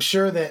I'm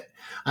sure that,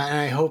 and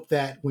I hope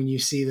that when you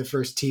see the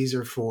first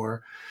teaser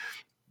for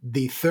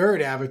the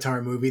third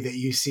Avatar movie, that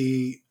you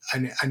see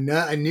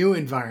a new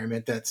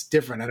environment that's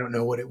different. I don't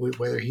know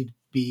whether he'd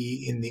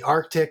be in the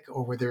Arctic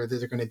or whether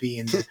they're going to be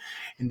in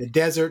the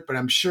desert, but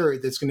I'm sure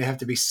there's going to have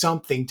to be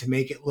something to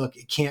make it look.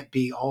 It can't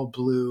be all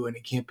blue, and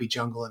it can't be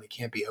jungle, and it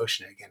can't be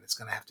ocean again. It's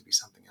going to have to be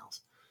something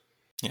else.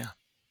 Yeah.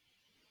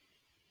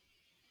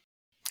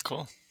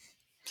 Cool.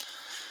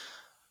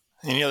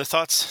 Any other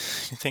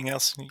thoughts? Anything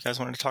else you guys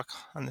wanted to talk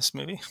on this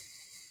movie?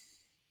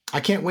 I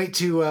can't wait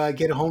to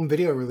get a home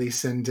video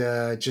release and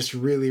just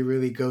really,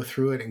 really go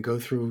through it and go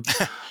through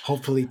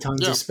hopefully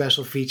tons of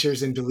special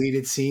features and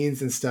deleted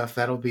scenes and stuff.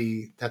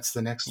 That's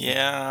the next.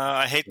 Yeah,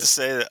 I hate to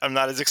say that I'm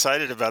not as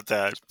excited about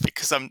that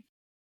because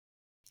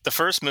the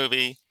first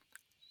movie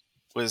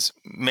was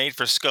made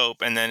for scope,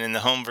 and then in the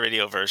home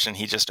video version,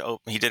 he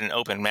did an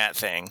open matte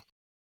thing,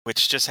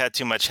 which just had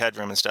too much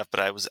headroom and stuff.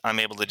 But I'm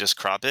able to just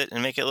crop it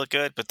and make it look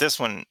good. But this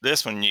one,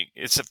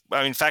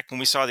 in fact, when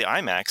we saw the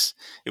IMAX,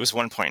 it was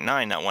 1.9,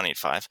 not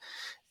 1.85,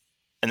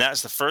 and that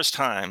was the first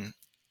time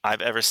I've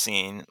ever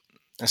seen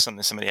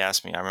something. Somebody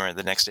asked me. I remember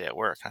the next day at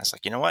work, and I was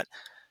like, you know what?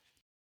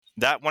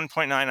 That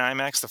 1.9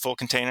 IMAX, the full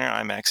container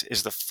IMAX,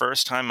 is the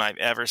first time I've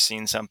ever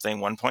seen something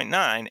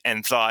 1.9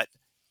 and thought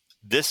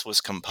this was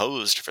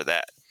composed for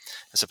that.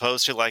 As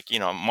opposed to like,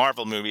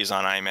 Marvel movies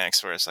on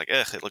IMAX where it's like,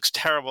 ugh, it looks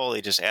terrible.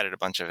 They just added a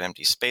bunch of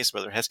empty space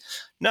where there has.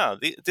 No,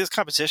 these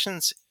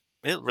competitions,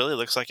 it really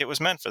looks like it was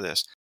meant for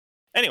this.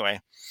 Anyway,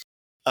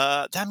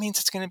 that means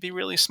it's going to be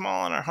really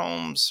small in our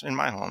homes, in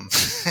my home.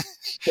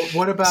 But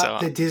what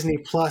about the Disney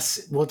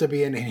Plus? Will there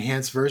be an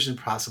enhanced version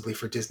possibly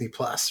for Disney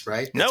Plus,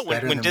 right? No,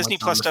 when Disney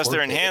Plus does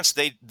their enhanced,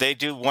 they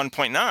do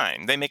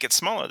 1.9. They make it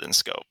smaller than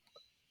scope.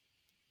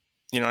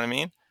 You know what I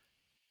mean?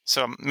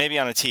 So maybe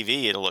on a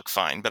TV it'll look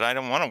fine, but I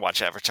don't want to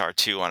watch Avatar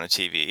 2 on a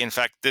TV. In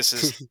fact, this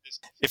is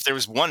if there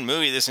was one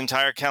movie this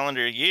entire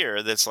calendar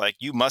year that's like,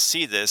 you must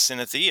see this in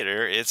a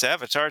theater, it's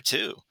Avatar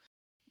 2,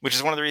 which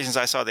is one of the reasons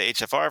I saw the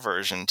HFR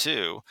version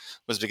too,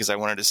 was because I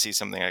wanted to see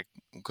something I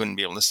couldn't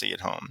be able to see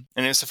at home.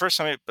 And it's the first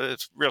time,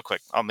 it's real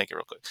quick, I'll make it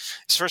real quick.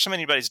 It's the first time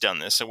anybody's done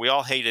this. So we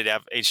all hated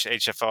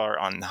HFR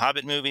on the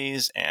Hobbit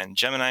movies and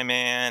Gemini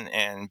Man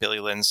and Billy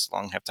Lynn's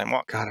Long Halftime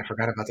Walk. God, I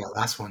forgot about that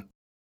last one.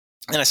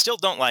 And I still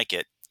don't like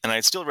it. And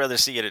I'd still rather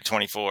see it at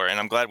 24, and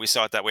I'm glad we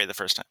saw it that way the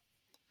first time.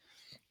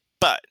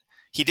 But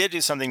he did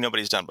do something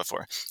nobody's done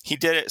before. He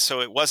did it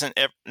so it wasn't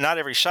not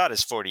every shot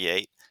is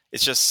 48.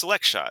 It's just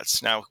select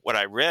shots. Now, what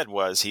I read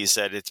was he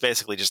said it's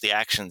basically just the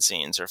action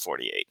scenes are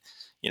 48.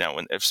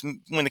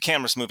 When the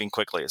camera's moving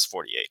quickly, it's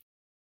 48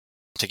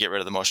 to get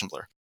rid of the motion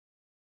blur.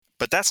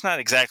 But that's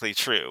not exactly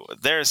true.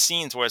 There are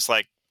scenes where it's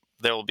like,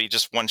 there will be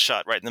just one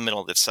shot right in the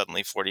middle that's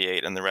suddenly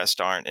 48 and the rest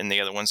aren't, and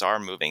the other ones are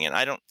moving. And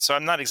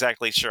I'm not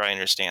exactly sure I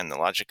understand the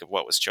logic of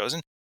what was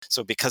chosen.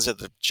 So because of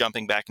the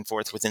jumping back and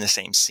forth within the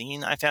same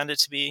scene, I found it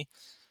to be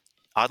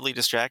oddly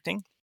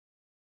distracting.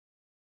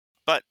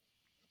 But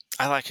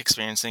I like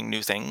experiencing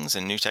new things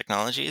and new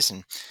technologies.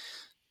 And,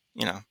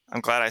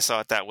 I'm glad I saw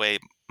it that way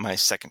my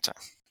second time.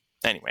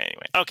 Anyway.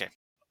 Okay.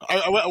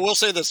 I will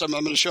say this. I'm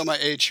going to show my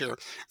age here.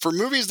 For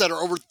movies that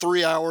are over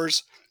 3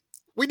 hours,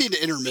 we need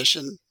an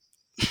intermission.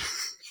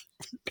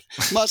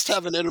 Must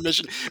have an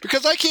intermission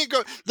because I can't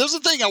go. There's the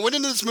thing. I went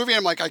into this movie. And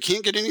I'm like, I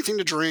can't get anything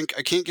to drink.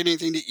 I can't get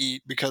anything to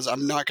eat because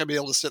I'm not going to be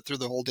able to sit through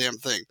the whole damn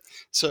thing.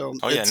 So,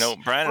 Brian and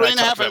I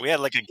talked about it. We had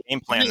like a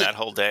game plan that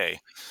whole day.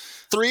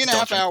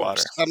 3.5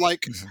 hours. I'm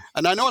like,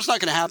 and I know it's not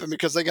going to happen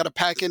because they got to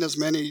pack in as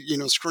many,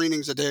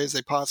 screenings a day as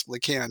they possibly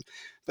can.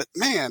 But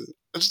man,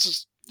 it's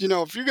just,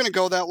 if you're going to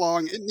go that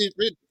long,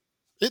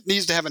 it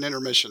needs to have an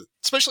intermission,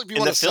 especially if you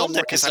want to sell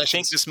more concessions. I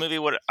think this movie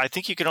I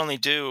think you could only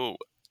do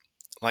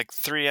like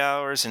 3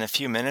 hours and a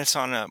few minutes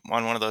on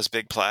one of those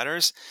big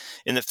platters.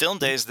 In the film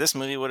days, this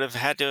movie would have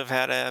had to have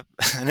had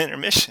an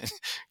intermission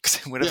because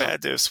they would have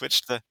had to have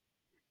switched the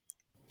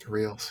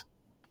reels.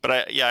 But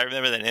I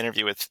remember that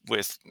interview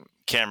with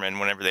Cameron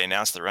whenever they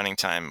announced the running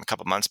time a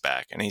couple months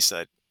back, and he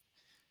said,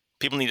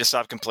 "People need to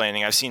stop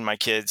complaining. I've seen my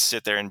kids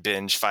sit there and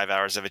binge 5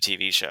 hours of a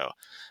TV show.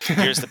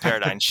 Here's the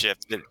paradigm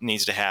shift that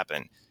needs to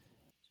happen.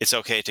 It's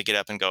okay to get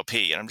up and go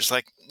pee." And I'm just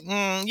like,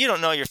 you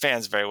don't know your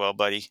fans very well,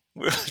 buddy.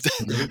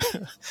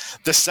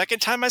 The second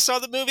time I saw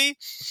the movie,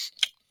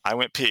 I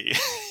went pee.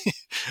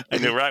 I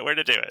knew right where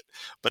to do it.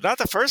 But not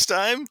the first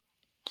time.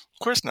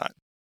 Of course not.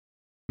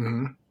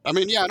 Mm-hmm. I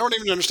mean, I don't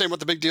even understand what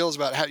the big deal is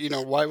about how,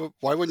 why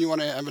wouldn't you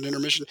want to have an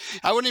intermission?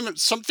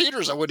 Some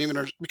theaters I wouldn't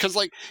even, because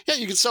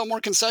you can sell more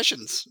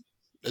concessions.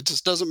 It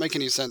just doesn't make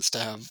any sense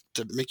to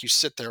make you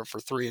sit there for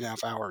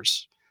 3.5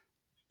 hours.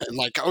 And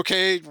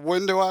okay,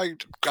 when do I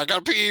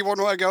gotta pee, when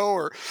do I go?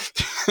 Or,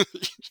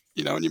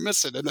 and you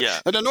miss it. And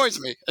it annoys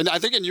me. And I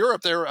think in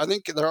Europe, they're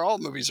all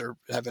movies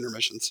have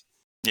intermissions.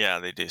 Yeah,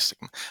 they do.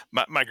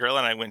 My girl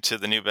and I went to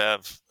the New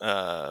Bev,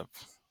 was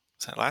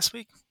that last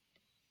week?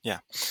 Yeah.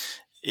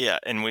 Yeah,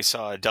 and we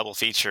saw a double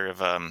feature of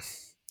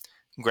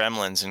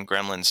Gremlins and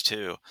Gremlins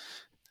 2,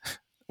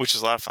 which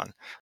is a lot of fun.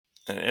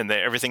 And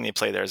everything they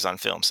play there is on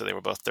film, so they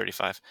were both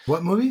 35.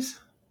 What movies?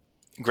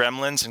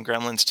 Gremlins and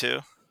Gremlins 2.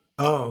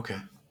 Oh, okay.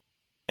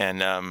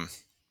 And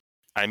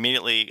I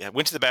immediately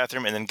went to the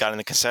bathroom and then got in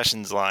the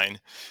concessions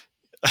line,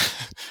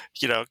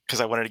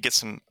 because I wanted to get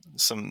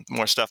some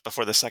more stuff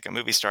before the second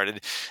movie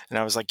started. And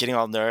I was like getting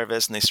all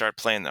nervous, and they start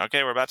playing,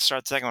 okay, we're about to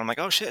start the second one. I'm like,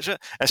 oh, shit.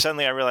 And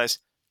suddenly I realized,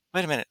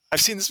 wait a minute,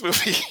 I've seen this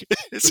movie.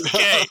 It's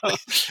okay.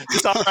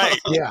 It's all right.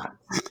 Yeah.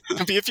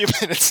 It'll be a few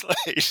minutes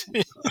late.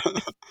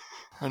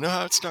 I know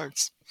how it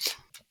starts.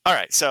 All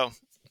right, so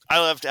I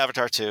loved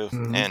Avatar 2,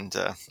 and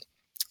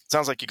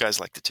sounds like you guys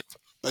liked it too.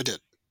 I did.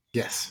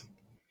 Yes.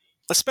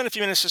 Let's spend a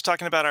few minutes just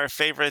talking about our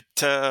favorite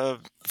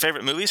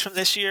movies from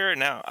this year.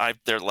 Now,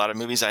 there are a lot of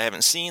movies I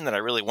haven't seen that I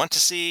really want to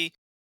see.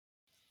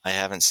 I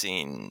haven't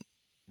seen,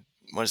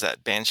 what is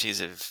that,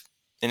 Banshees of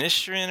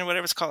Inisherin or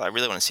whatever it's called. I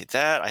really want to see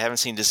that. I haven't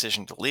seen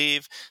Decision to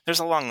Leave. There's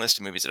a long list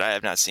of movies that I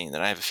have not seen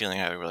that I have a feeling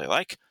I really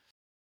like.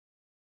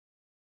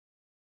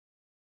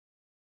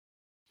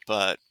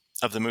 But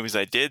of the movies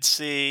I did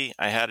see,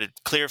 I had a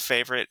clear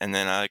favorite, and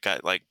then I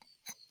got like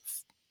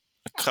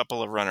a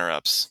couple of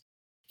runner-ups.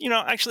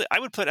 Actually,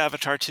 I would put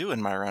Avatar 2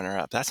 in my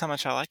runner-up. That's how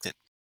much I liked it.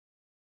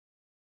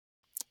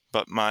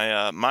 But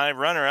my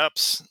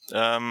runner-ups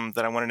that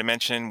I wanted to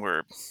mention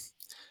were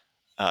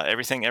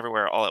Everything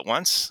Everywhere All at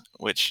Once,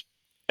 which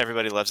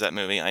everybody loves that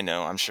movie. I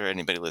know. I'm sure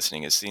anybody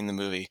listening has seen the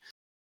movie.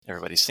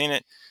 Everybody's seen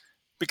it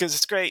because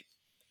it's great.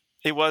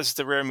 It was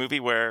the rare movie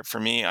where, for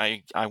me,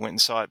 I went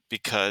and saw it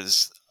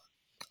because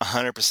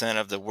 100%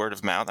 of the word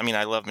of mouth. I mean,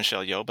 I love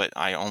Michelle Yeoh, but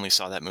I only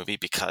saw that movie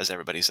because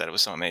everybody said it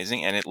was so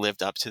amazing, and it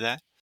lived up to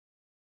that.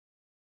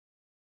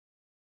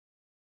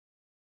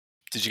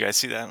 Did you guys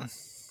see that one?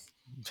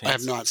 I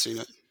have not seen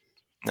it.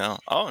 No?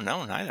 Oh,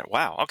 no, neither.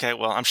 Wow. Okay,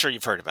 well, I'm sure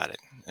you've heard about it.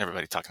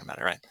 Everybody talking about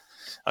it, right?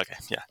 Okay,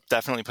 yeah.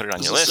 Definitely put it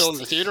on your list. Is it still in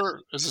the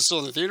theater? Is it still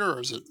in the theater, or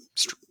is it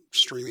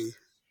streaming?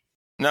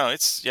 No,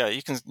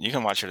 you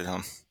can watch it at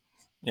home.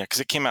 Yeah,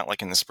 because it came out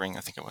like in the spring, I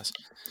think it was.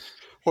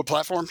 What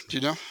platform? Do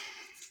you know?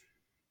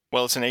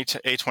 Well, it's an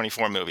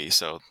A24 movie,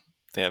 so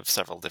they have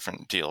several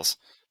different deals.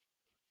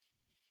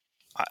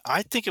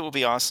 I think it will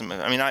be awesome.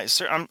 I mean,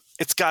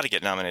 it's got to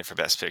get nominated for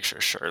Best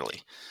Picture,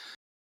 surely.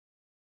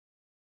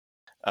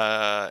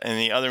 And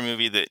the other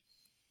movie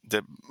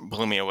that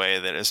blew me away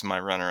that is my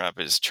runner-up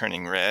is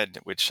Turning Red,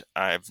 which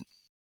it's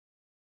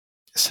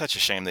such a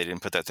shame they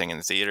didn't put that thing in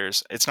the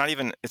theaters.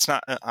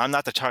 I'm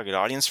not the target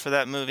audience for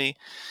that movie.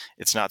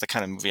 It's not the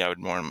kind of movie I would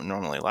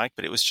normally like,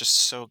 but it was just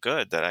so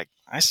good that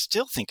I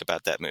still think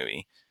about that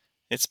movie.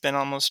 It's been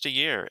almost a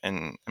year,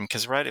 and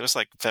because it was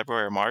like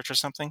February or March or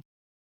something,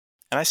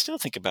 and I still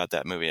think about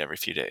that movie every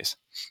few days.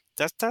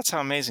 That's how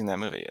amazing that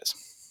movie is.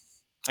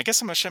 I guess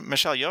I'm a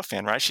Michelle Yeoh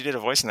fan, right? She did a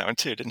voice in that one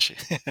too, didn't she?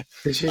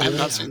 I have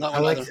not seen that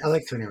one. I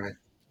like Turning Red.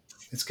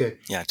 It's good.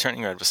 Yeah,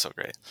 Turning Red was so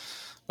great.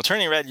 Well,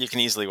 Turning Red you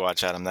can easily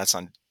watch, Adam. That's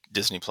on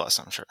Disney Plus,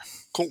 I'm sure.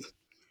 Cool.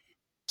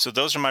 So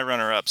those are my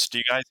runner-ups. Do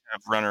you guys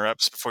have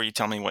runner-ups before you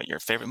tell me what your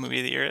favorite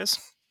movie of the year is?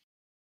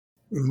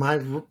 My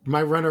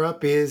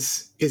runner-up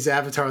is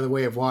Avatar: The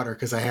Way of Water,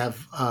 because I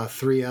have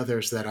 3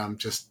 others that I'm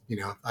just,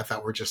 I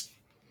thought were just,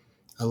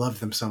 I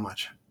love them so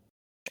much.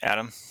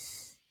 Adam?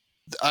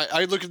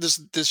 I look at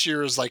this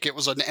year as like it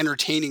was an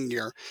entertaining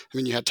year. I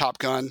mean, you had Top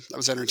Gun, that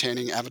was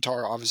entertaining.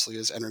 Avatar obviously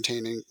is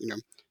entertaining. A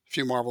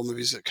few Marvel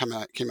movies that came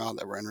out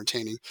that were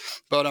entertaining.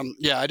 But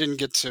yeah, I didn't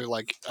get to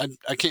like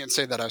I can't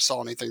say that I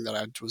saw anything that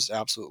I was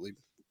absolutely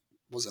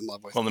was in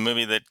love with. Well, the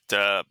movie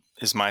that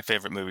is my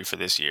favorite movie for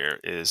this year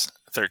is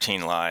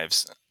 13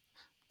 Lives,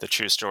 the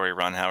true story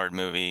Ron Howard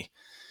movie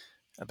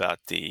about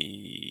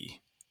the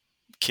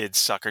kids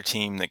soccer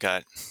team that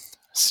got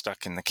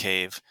stuck in the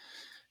cave.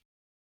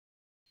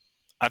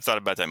 I've thought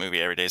about that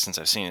movie every day since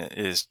I've seen it.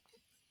 It is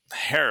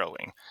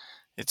harrowing.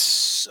 It's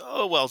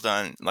so well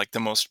done, like the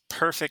most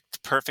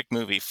perfect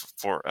movie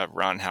for a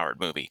Ron Howard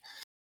movie.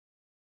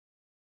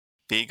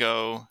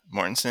 Viggo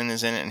Mortensen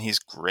is in it, and he's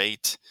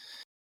great.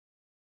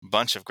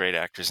 Bunch of great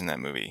actors in that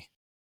movie.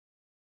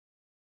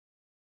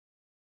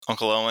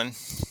 Uncle Owen,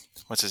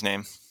 what's his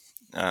name?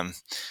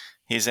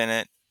 He's in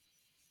it.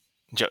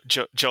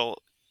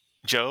 Joel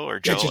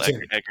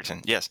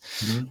Edgerton. Yes,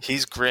 mm-hmm.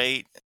 He's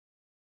great.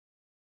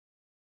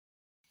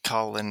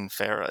 Colin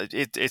Farrell.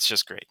 It's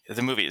just great.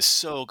 The movie is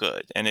so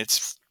good, and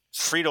it's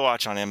free to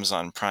watch on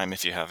Amazon Prime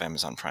if you have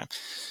Amazon Prime.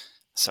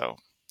 So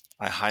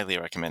I highly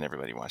recommend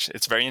everybody watch it.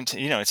 It's very,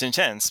 it's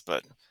intense,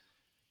 but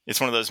it's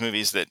one of those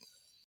movies that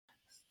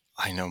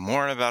I know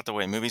more about the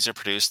way movies are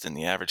produced than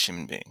the average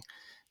human being,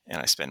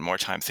 and I spend more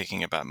time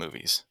thinking about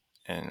movies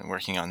and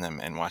working on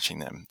them and watching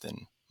them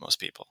than most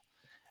people.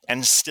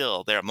 And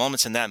still, there are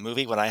moments in that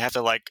movie when I have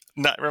to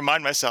not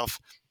remind myself,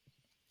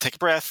 take a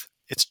breath.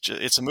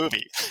 It's a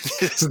movie.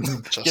 Just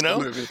a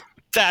movie.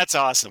 That's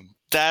awesome.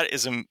 That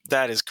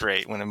is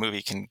great when a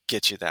movie can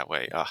get you that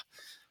way.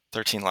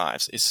 13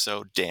 Lives is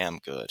so damn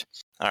good.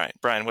 All right,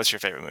 Brian, what's your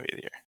favorite movie of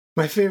the year?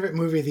 My favorite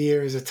movie of the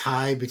year is a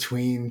tie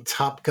between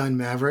Top Gun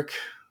Maverick,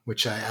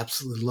 which I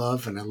absolutely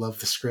love, and I love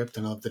the script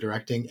and I love the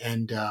directing,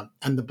 and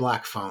The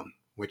Black Phone,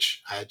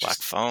 which I just Black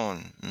Phone.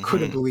 Mm-hmm.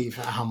 couldn't believe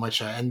how much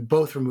and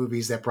both were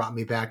movies that brought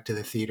me back to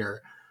the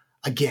theater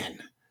again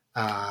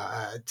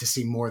to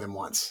see more than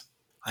once.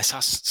 I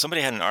saw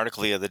somebody had an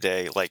article the other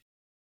day,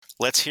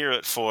 let's hear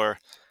it for,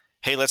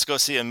 hey, let's go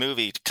see a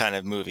movie kind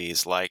of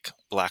movies like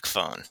Black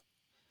Phone.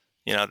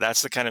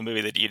 That's the kind of movie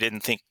that you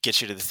didn't think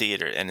gets you to the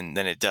theater, and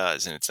then it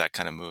does, and it's that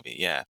kind of movie.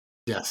 Yeah.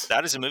 Yes.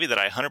 That is a movie that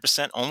I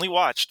 100% only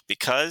watched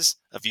because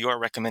of your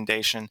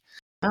recommendation.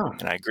 Oh.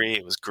 And I agree,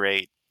 it was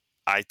great.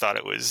 I thought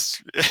it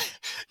was,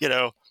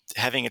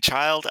 having a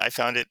child, I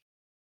found it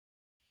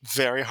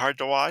very hard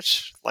to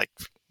watch,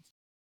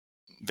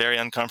 very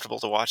uncomfortable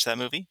to watch that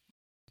movie.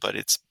 But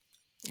it's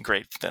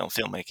great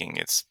filmmaking.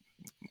 It's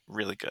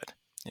really good.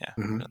 Yeah.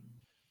 Mm-hmm.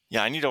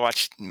 Yeah, I need to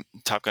watch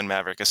Top Gun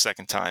Maverick a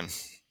second time.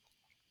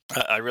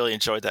 I really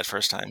enjoyed that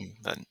first time,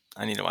 but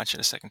I need to watch it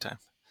a second time.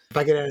 If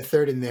I could add a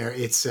third in there,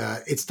 it's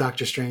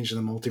Doctor Strange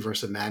and the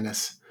Multiverse of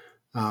Madness.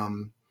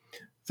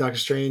 Doctor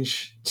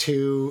Strange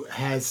 2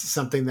 has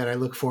something that I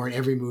look for in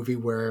every movie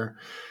or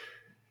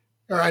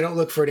I don't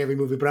look for it in every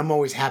movie, but I'm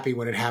always happy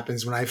when it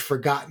happens, when I've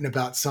forgotten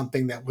about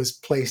something that was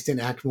placed in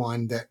Act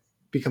 1 that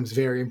becomes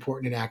very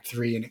important in Act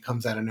 3 and it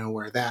comes out of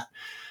nowhere.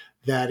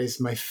 That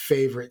is my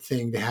favorite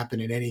thing to happen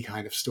in any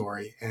kind of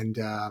story. And,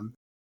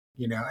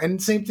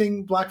 and same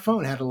thing, Black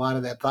Phone had a lot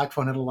of that. Black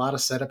Phone had a lot of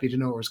setup. You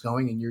didn't know where it was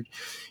going and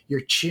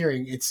you're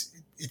cheering.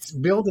 It's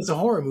billed as a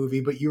horror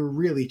movie, but you're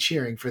really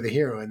cheering for the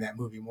hero in that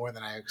movie more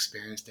than I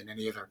experienced in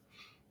any other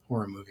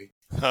horror movie.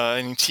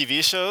 Any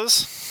TV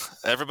shows?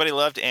 Everybody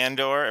loved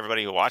Andor.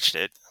 Everybody who watched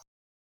it.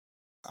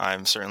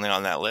 I'm certainly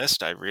on that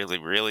list. I really,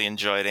 really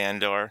enjoyed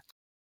Andor.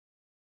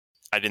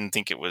 I didn't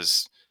think it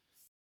was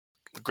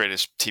the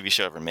greatest TV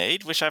show ever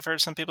made, which I've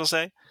heard some people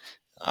say,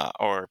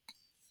 or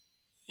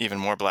even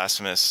more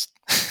blasphemous,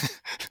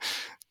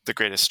 the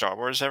greatest Star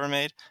Wars ever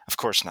made. Of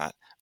course not,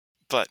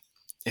 but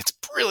it's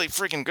really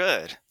freaking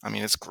good. I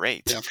mean, it's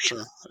great. Yeah, for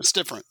sure. It's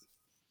different.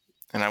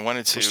 And I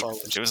wanted to.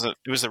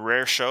 It was a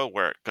rare show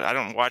where I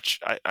don't watch.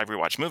 I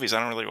rewatch movies. I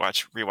don't really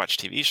rewatch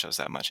TV shows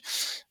that much.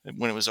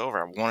 When it was over,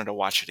 I wanted to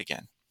watch it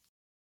again.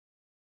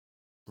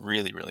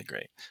 Really, really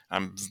great.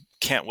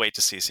 Can't wait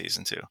to see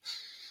season 2.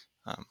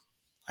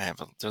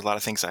 There's a lot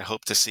of things I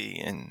hope to see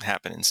and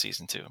happen in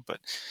season 2, but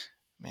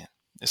man,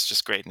 it's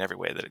just great in every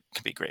way that it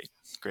can be great.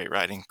 Great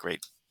writing,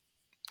 great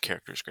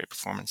characters, great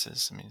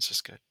performances. I mean, it's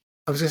just good.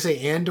 I was going to say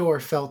Andor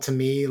felt to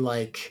me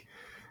like,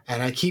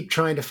 and I keep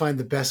trying to find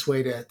the best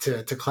way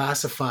to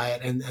classify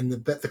it, and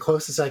the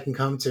closest I can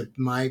come to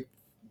my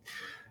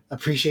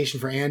appreciation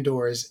for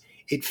Andor is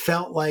it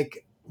felt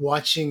like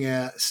watching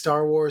a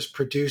Star Wars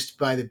produced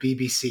by the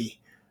BBC.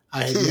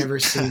 I had never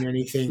seen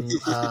anything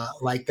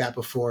like that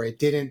before. It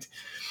didn't.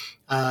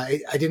 I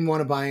didn't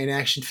want to buy an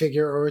action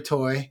figure or a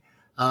toy.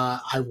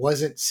 I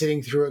wasn't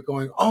sitting through it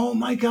going, "Oh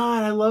my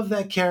God, I love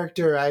that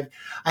character. I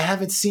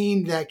haven't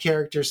seen that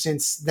character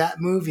since that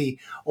movie,"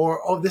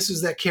 or "Oh, this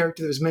was that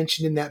character that was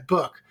mentioned in that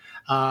book."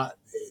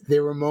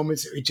 There were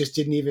moments it just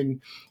didn't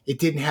need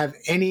to have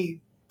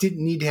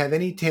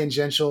any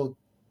tangential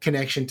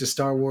connection to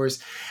Star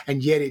Wars,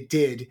 and yet it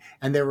did.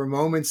 And there were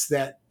moments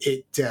that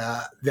it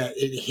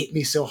hit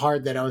me so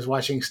hard that I was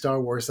watching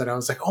Star Wars that I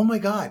was like, oh my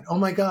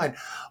god,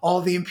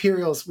 all the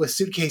Imperials with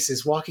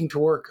suitcases walking to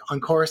work on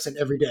Coruscant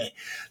every day.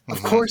 Mm-hmm.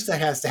 Of course that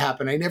has to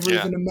happen. I never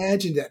even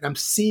imagined it, and I'm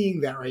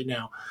seeing that right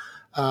now.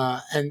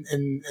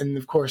 And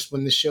of course,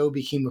 when the show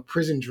became a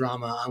prison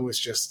drama, I was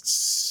just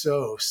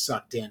so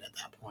sucked in at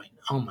that point.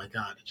 Oh my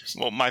god!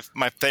 Well,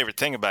 my favorite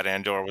thing about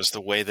Andor was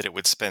the way that it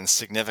would spend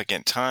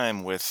significant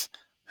time with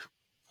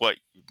what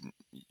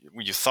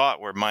you thought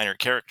were minor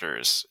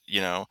characters,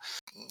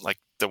 like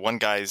the one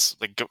guy's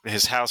like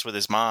his house with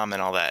his mom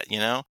and all that,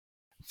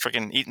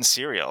 freaking eating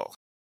cereal.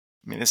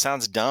 I mean, it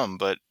sounds dumb,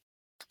 but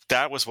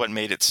that was what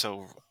made it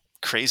so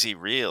crazy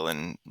real,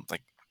 and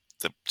like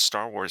the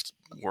Star Wars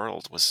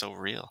world was so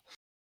real.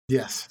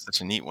 Yes,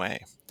 such a neat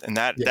way, and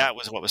that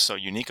was what was so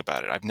unique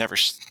about it.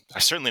 I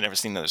certainly never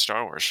seen another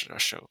Star Wars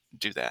show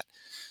do that.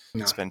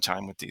 No. Spend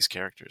time with these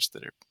characters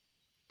that are,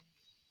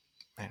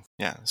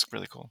 it's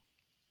really cool.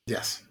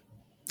 Yes.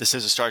 This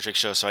is a Star Trek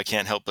show, so I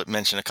can't help but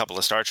mention a couple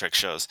of Star Trek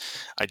shows.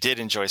 I did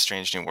enjoy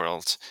Strange New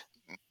Worlds.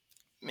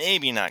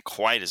 Maybe not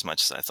quite as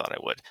much as I thought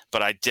I would,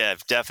 but I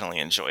definitely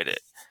enjoyed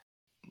it.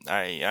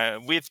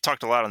 We've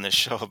talked a lot on this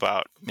show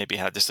about maybe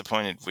how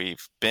disappointed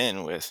we've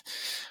been with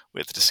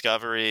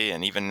Discovery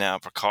and even now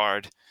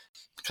Picard,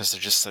 because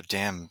they're just so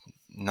damn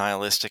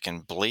nihilistic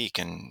and bleak,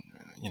 and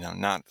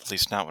not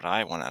what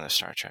I want out of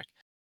Star Trek.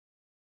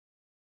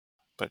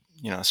 But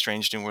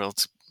Strange New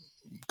Worlds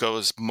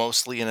goes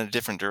mostly in a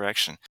different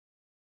direction.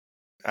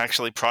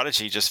 Actually,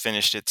 Prodigy just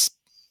finished its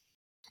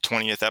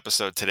 20th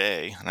episode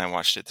today, and I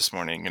watched it this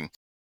morning, and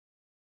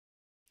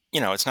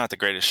it's not the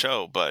greatest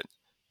show, but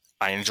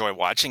I enjoy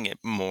watching it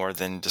more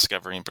than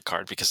Discovery and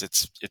Picard, because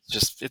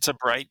it's a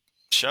bright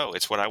show.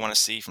 It's what I want to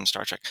see from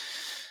Star Trek.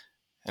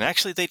 And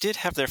actually, they did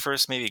have their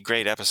first maybe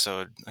great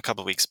episode a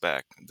couple of weeks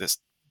back. This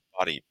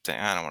body thing,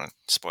 I don't want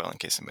to spoil in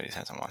case somebody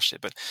hasn't watched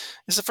it, but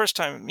it's the first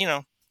time,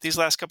 these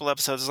last couple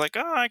episodes is like,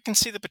 oh, I can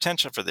see the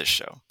potential for this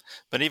show.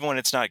 But even when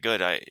it's not good,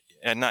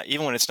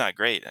 even when it's not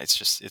great,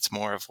 it's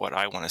more of what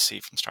I want to see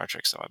from Star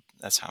Trek. So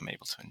that's how I'm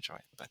able to enjoy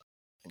it. But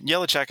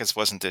Yellow Jackets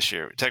wasn't this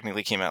year. It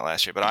technically came out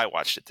last year, but I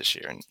watched it this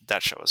year, and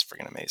that show was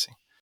freaking amazing.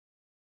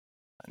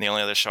 And the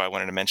only other show I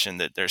wanted to mention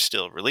that they're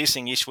still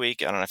releasing each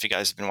week, I don't know if you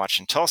guys have been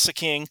watching Tulsa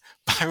King,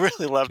 but I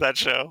really love that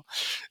show.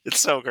 It's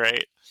so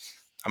great.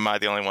 I'm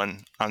the only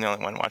one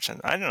watching.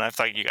 I don't know. I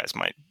thought you guys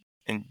might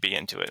be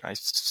into it. I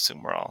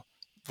assume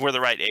we're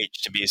the right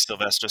age to be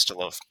Sylvester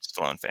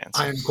Stallone fans.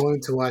 I am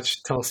going to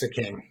watch Tulsa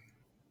King.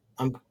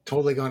 I'm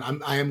totally going.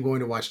 I am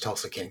going to watch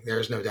Tulsa King. There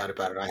is no doubt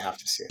about it. I have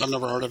to see it. I've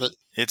never heard of it.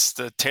 It's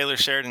the Taylor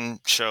Sheridan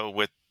show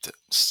with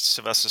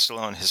Sylvester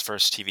Stallone, his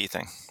first TV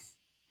thing.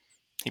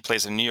 He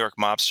plays a New York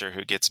mobster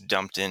who gets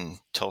dumped in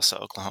Tulsa,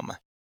 Oklahoma.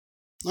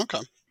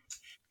 Okay.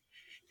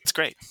 It's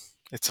great.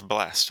 It's a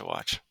blast to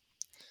watch.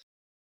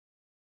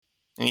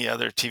 Any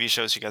other TV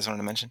shows you guys wanted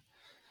to mention?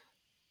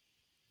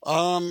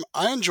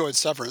 I enjoyed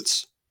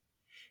Severance.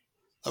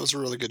 That was a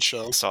really good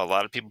show. I saw a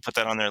lot of people put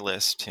that on their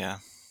list, yeah.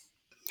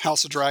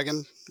 House of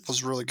Dragon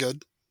was really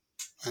good.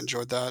 I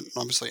enjoyed that.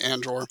 Obviously,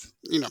 Andor.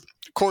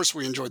 Of course,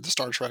 we enjoyed the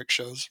Star Trek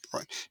shows,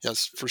 right?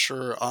 Yes, for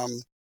sure.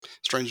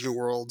 Strange New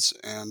Worlds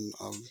and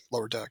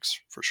Lower Decks,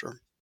 for sure.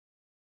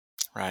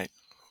 Right.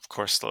 Of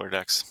course, Lower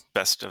Decks.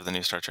 Best of the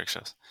new Star Trek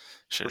shows.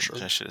 I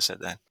should have said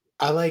that.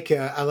 I like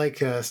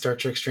Star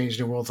Trek Strange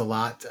New Worlds a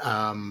lot.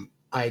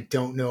 I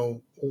don't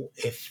know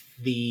if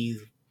the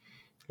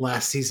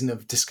last season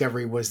of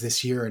Discovery was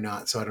this year or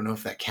not, so I don't know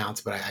if that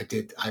counts, but I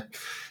did.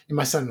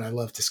 My son and I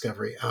love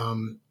Discovery.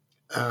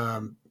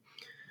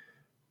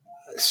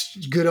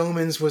 Good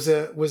Omens was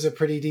a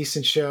pretty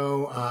decent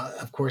show.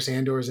 Of course,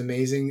 Andor is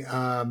amazing.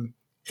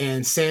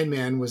 And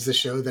Sandman was the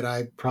show that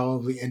I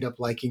probably end up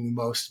liking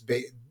most,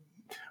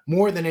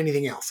 more than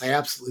anything else. I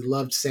absolutely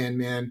loved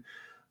Sandman.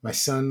 My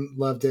son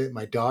loved it.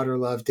 My daughter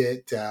loved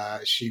it.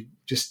 She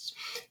does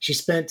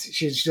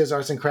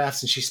arts and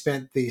crafts, and she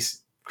spent this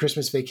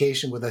Christmas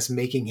vacation with us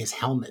making his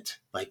helmet.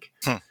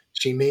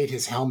 She made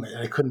his helmet,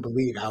 and I couldn't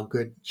believe how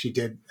good she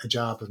did a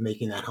job of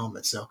making that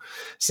helmet. So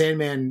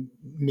Sandman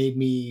made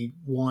me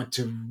want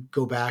to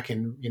go back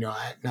and,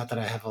 not that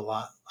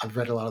I've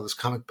read a lot of those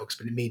comic books,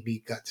 but it made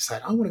me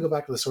decide I want to go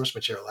back to the source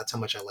material. That's how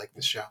much I like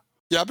this show.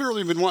 Yeah, I've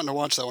really been wanting to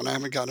watch that one. I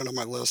haven't gotten it on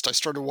my list. I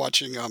started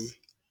watching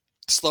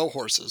Slow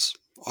Horses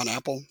on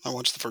Apple. I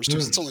watched the first two.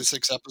 It's only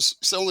 6 episodes.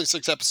 It's only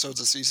 6 episodes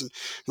a season.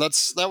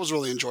 That was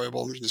really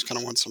enjoyable. You just kind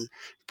of want some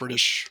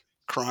British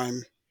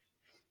crime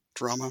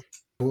drama.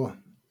 Cool.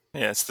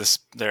 Yeah,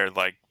 they're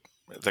like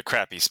the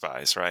crappy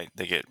spies, right?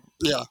 They get...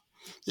 Yeah.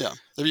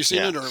 Have you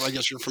seen it, or I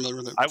guess you're familiar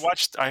with it?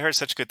 I heard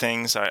such good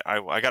things.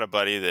 I got a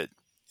buddy that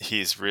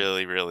he's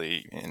really,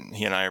 really, and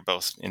he and I are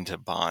both into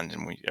Bond,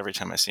 and every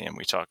time I see him,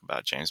 we talk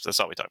about James. That's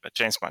all we talk about,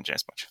 James Bond.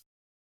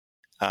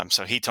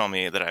 So he told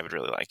me that I would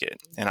really like it,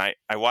 and I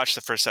watched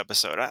the first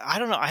episode. I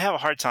don't know. I have a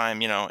hard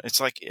time, it's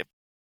like...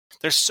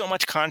 There's so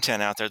much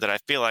content out there that I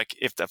feel like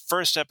if the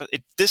first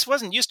episode, this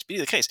wasn't used to be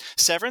the case.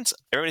 Severance,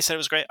 everybody said it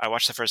was great. I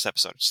watched the first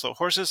episode. Slow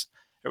Horses,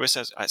 everybody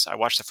says, I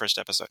watched the first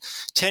episode.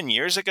 10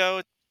 years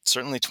ago,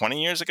 certainly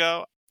 20 years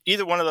ago,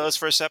 either one of those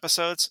first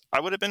episodes, I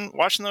would have been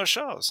watching those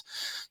shows.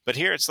 But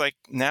here it's like,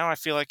 now I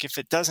feel like if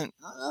it doesn't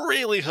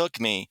really hook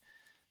me,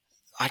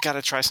 I got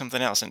to try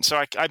something else. And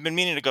so I've been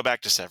meaning to go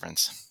back to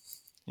Severance.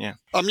 Yeah.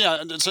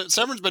 Yeah,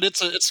 Severance, but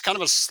it's kind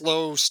of a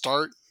slow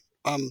start.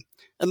 And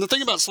the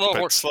thing about Slow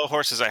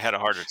Horses, I had a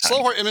harder time.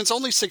 Slow Horse, I mean, it's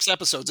only 6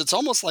 episodes. It's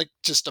almost like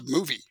just a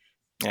movie.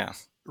 Yeah.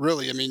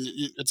 Really, I mean,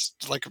 it's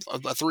like a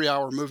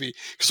 3-hour movie.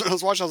 Because when I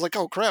was watching, I was like,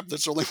 "Oh crap!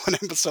 There's only one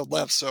episode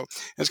left." So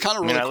it's kind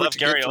of really. I love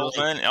Gary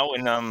Oldman.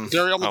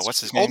 Gary Oldman.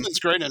 What's his name? Oldman's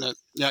great in it.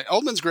 Yeah,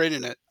 Oldman's great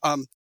in it.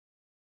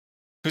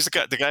 Who's the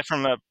guy? The guy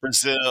from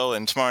Brazil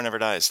and Tomorrow Never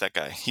Dies. That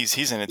guy.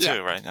 He's in it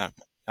too, right?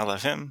 I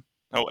love him.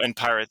 Oh, and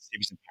Pirates. He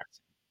was in Pirates.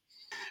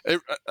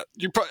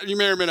 You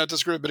may or may not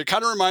disagree, but it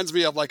kind of reminds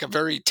me of like a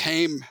very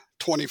tame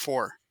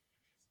 24.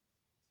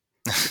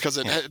 Because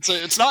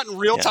it's not in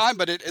real time,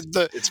 but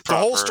the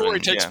whole story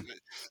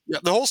the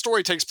whole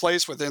story takes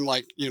place within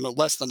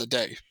less than a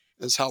day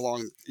is how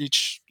long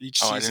each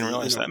season. I didn't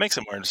realize that. Makes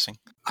it more interesting.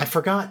 I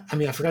forgot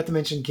to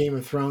mention Game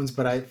of Thrones,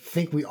 but I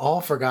think we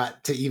all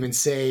forgot to even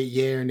say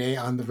yay or nay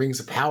on the Rings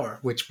of Power,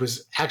 which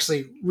was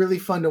actually really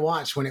fun to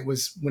watch when it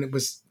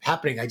was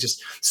happening.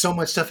 So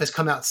much stuff has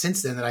come out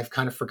since then that I've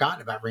kind of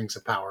forgotten about Rings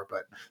of Power,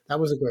 but that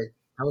was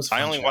fun.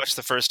 I only watched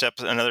the first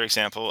episode. Another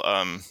example,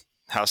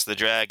 House of the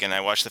Dragon. I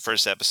watched the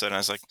first episode and I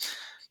was like,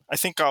 I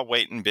think I'll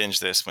wait and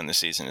binge this when the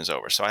season is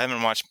over. So I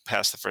haven't watched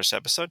past the first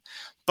episode,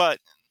 but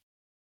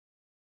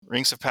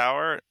Rings of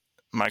Power,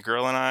 my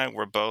girl and I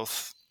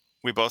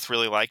we both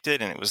really liked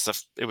it. And it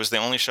was the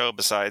only show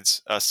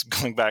besides us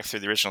going back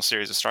through the original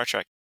series of Star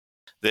Trek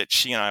that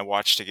she and I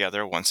watched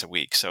together once a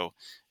week. So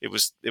it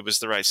was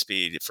the right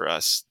speed for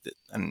us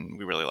and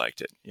we really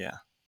liked it. Yeah.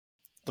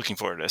 Looking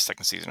forward to a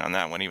second season on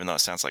that one, even though it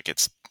sounds like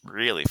it's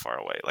really far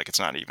away. Like it's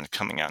not even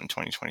coming out in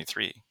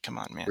 2023. Come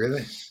on, man.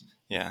 Really?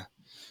 Yeah.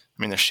 I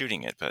mean, they're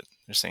shooting it, but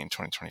they're saying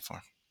 2024.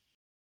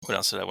 What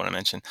else did I want to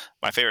mention?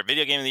 My favorite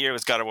video game of the year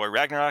was God of War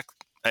Ragnarok.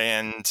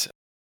 And,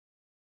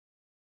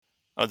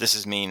 this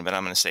is mean, but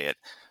I'm going to say it.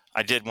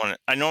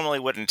 I normally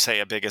wouldn't say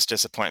a biggest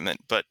disappointment,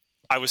 but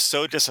I was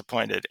so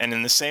disappointed. And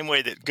in the same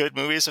way that good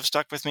movies have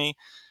stuck with me,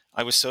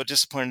 I was so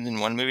disappointed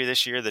in one movie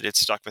this year that it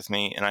stuck with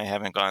me, and I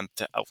haven't gone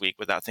a week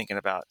without thinking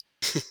about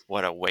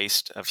what a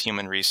waste of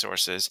human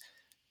resources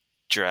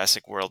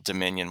Jurassic World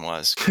Dominion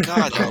was.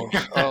 God,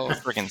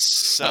 it freaking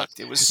sucked.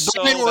 It was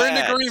so bad. We're in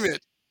agreement.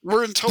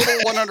 We're in total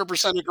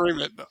 100%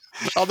 agreement.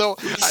 Although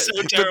it's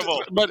so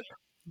terrible.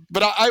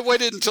 But I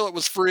waited until it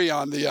was free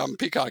on the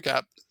Peacock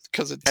app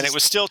and it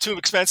was still too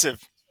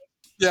expensive.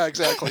 Yeah,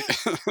 exactly.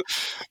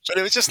 But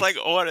it was just like,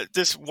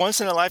 this once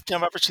in a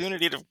lifetime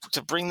opportunity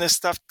to bring this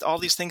stuff, all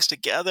these things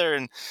together,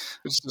 and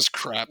it's just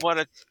crap. What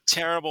a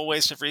terrible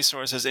waste of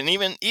resources. And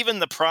even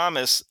the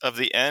promise of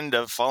the end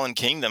of Fallen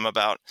Kingdom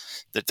about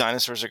the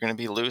dinosaurs are going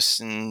to be loose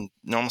in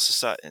normal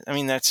society. I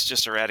mean, that's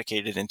just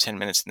eradicated in 10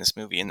 minutes in this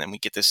movie, and then we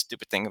get this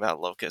stupid thing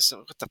about locusts. So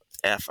what the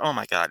F? Oh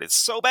my God, it's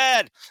so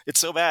bad. It's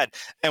so bad.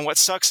 And what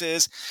sucks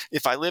is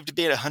if I live to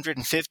be at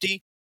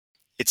 150.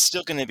 It's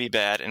still going to be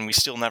bad, and we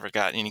still never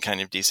got any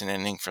kind of decent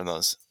ending for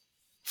the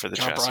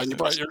Jurassic.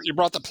 Brian, you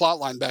brought the plot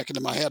line back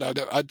into my head.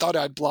 I thought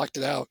I'd blocked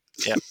it out.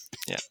 Yeah.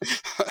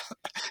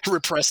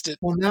 Repressed it.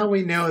 Well, now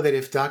we know that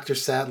if Dr.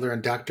 Sadler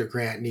and Dr.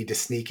 Grant need to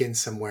sneak in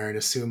somewhere and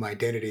assume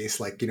identities,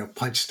 like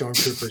punch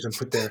stormtroopers and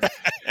put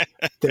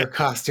their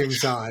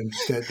costumes on,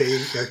 that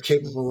they're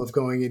capable of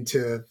going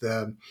into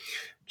the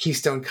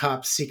Keystone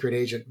Cop secret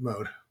agent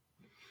mode.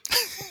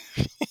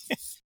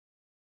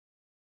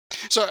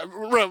 So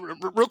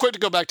real quick to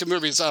go back to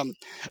movies,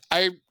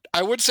 I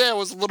would say I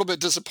was a little bit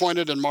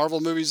disappointed in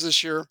Marvel movies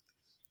this year,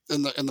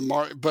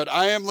 but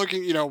I am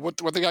looking,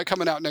 what they got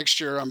coming out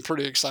next year. I'm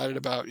pretty excited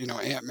about,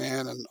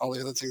 Ant-Man and all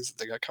the other things that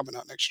they got coming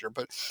out next year.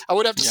 But I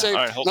would have to say,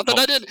 not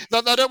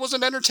that I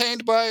wasn't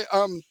entertained by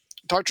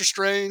Doctor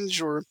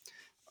Strange or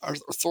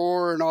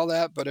Thor and all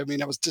that, but I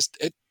mean, I was just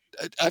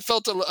I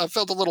felt a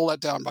little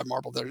let down by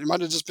Marvel there. It might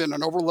have just been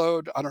an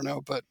overload. I don't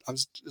know, but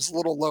it's a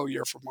little low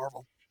year for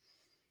Marvel.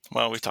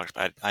 Well, we've talked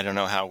about. I'm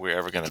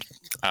ever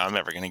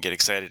going to get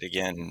excited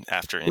again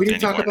after. We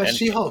didn't talk about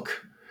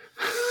She-Hulk.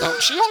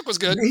 She-Hulk was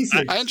good.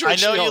 I enjoyed. I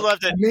know She-Hulk. You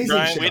loved it, Amazing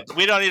Brian.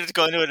 We don't need to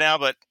go into it now,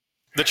 but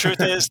the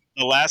truth is,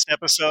 the last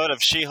episode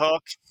of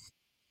She-Hulk,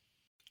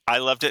 I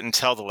loved it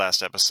until the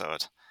last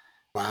episode.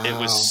 Wow.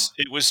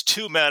 It was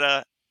too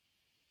meta.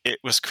 It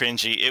was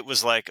cringy. It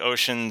was like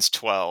Ocean's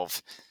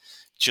 12.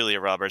 Julia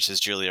Roberts is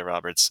Julia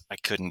Roberts. I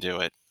couldn't do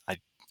it.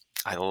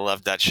 I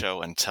loved that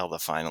show until the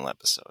final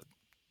episode.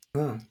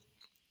 Oh.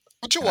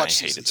 But you'll watch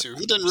season 2.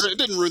 It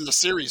didn't ruin the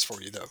series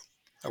for you, though.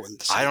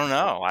 I don't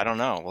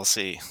know. We'll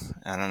see.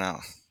 I don't know.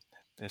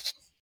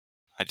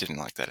 I didn't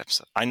like that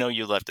episode. I know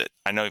you loved it.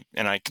 I know,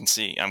 and I can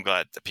see. I'm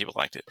glad that people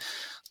liked it,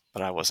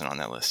 but I wasn't on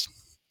that list.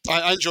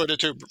 I enjoyed it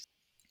too.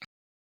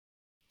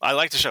 I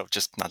like the show,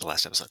 just not the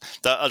last episode.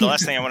 The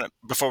last thing I want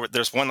to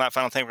there's one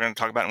final thing we're going to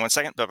talk about in 1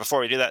 second. But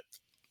before we do that,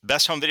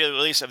 best home video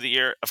release of the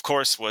year, of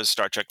course, was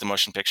Star Trek: The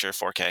Motion Picture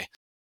 4K.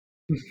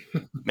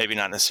 Maybe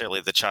not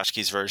necessarily the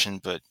Tchotchkes version,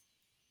 but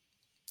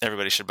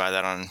everybody should buy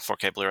that on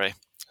 4K Blu-ray.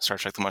 Star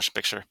Trek: The Motion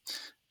Picture.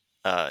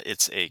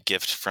 It's a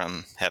gift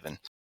from heaven.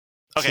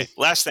 Okay,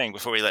 last thing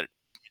before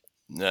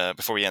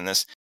we end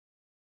this.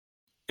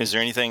 Is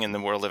there anything in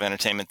the world of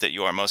entertainment that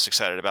you are most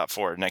excited about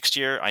for next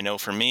year? I know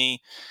for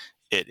me,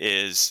 it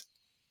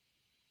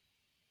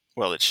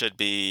should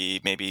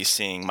be maybe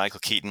seeing Michael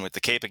Keaton with the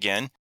cape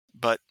again.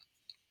 But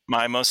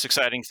the most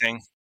exciting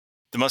thing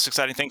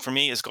for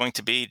me is going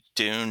to be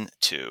Dune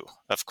 2,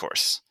 of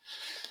course.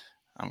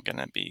 I'm going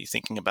to be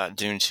thinking about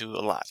Dune 2 a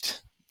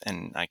lot,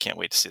 and I can't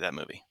wait to see that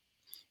movie.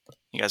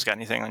 You guys got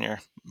anything on your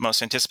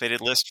most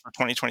anticipated list for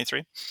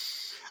 2023?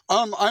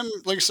 I'm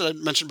like I said, I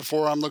mentioned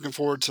before, I'm looking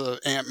forward to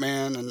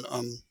Ant-Man, and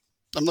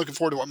I'm looking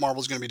forward to what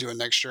Marvel's going to be doing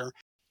next year.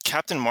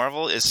 Captain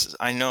Marvel is,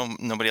 I know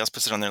nobody else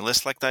puts it on their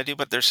list like I do,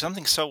 but there's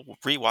something so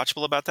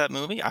rewatchable about that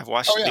movie. I've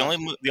watched the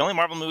only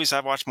Marvel movies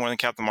I've watched more than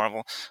Captain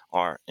Marvel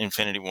are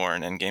Infinity War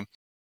and Endgame,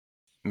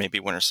 maybe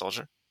Winter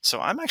Soldier. So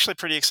I'm actually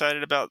pretty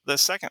excited about the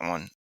second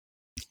one.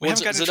 We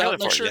haven't gotten a trailer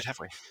for it yet, have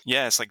we?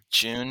 Yeah, it's like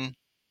June.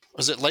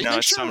 Was it late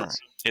next year?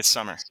 It's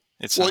summer.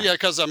 Well, yeah,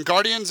 because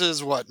Guardians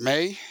is what,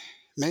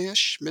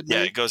 May-ish, mid-May?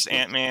 Yeah, it goes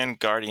Ant-Man,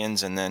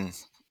 Guardians, and then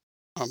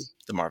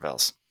the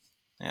Marvels.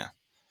 Yeah.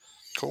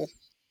 Cool.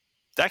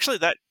 Actually,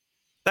 that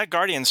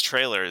Guardians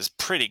trailer is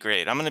pretty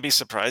great. I'm going to be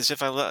surprised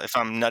if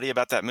I'm nutty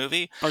about that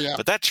movie. Oh, yeah.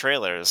 But that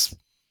trailer is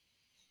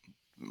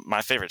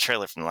my favorite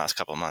trailer from the last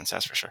couple of months,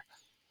 that's for sure.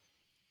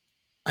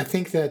 I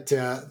think that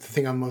the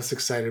thing I'm most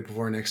excited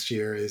for next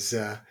year is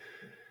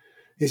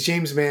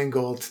James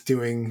Mangold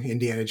doing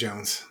Indiana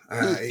Jones.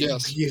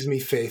 Yes. It gives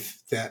me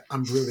faith that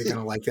I'm really going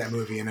to like that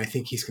movie, and I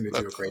think he's going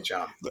to do a great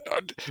job.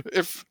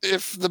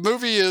 If the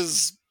movie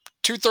is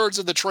 2/3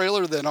 of the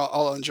trailer, then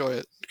I'll enjoy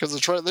it, because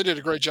they did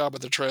a great job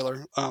with the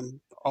trailer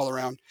all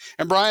around.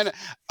 And Brian,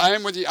 I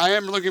am with you. I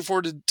am looking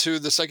forward to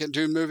the second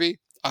Dune movie.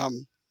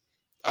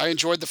 I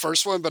enjoyed the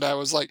first one, but I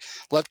was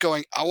left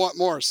going, I want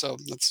more. So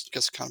that's, I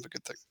guess, kind of a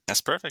good thing.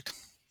 That's perfect.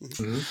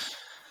 Mm-hmm.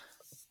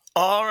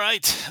 All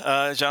right,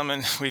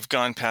 gentlemen, we've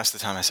gone past the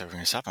time I said we were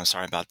going to stop. I'm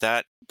sorry about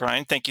that.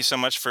 Brian, thank you so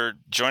much for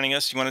joining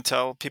us. You want to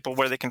tell people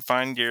where they can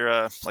find your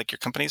your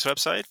company's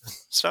website,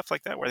 stuff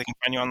like that, where they can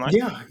find you online?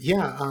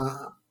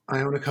 Yeah.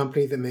 I own a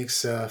company that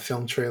makes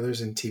film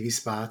trailers and TV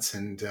spots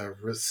and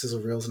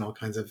sizzle reels and all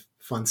kinds of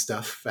fun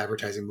stuff,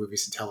 advertising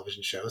movies and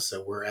television shows.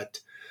 So we're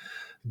at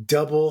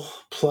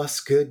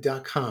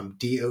doubleplusgood.com,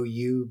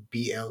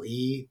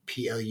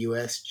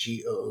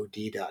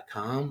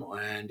 doubleplusgood.com.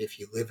 And if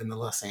you live in the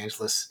Los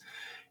Angeles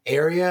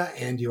area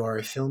and you are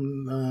a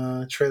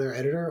film trailer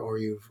editor, or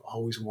you've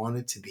always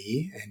wanted to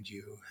be and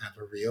you have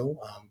a reel,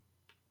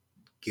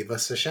 give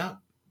us a shout.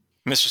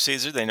 Mr.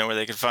 Caesar, they know where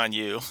they can find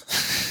you.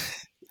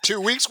 2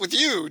 weeks with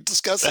you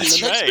discussing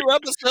the next 2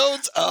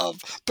 episodes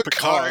of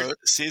Picard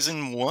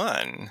Season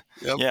 1.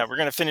 Yep. Yeah, we're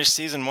going to finish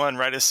Season 1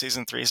 right as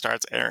Season 3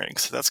 starts airing.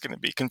 So that's going to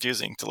be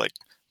confusing to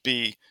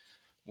be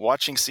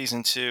watching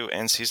Season 2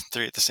 and Season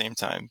 3 at the same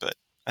time. But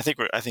I think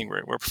we're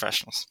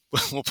professionals.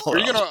 We'll pull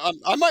it off.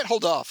 I might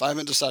hold off. I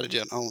haven't decided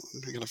yet. I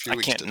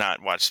can't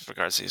not watch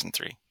Picard Season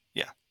 3.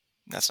 Yeah,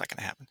 that's not going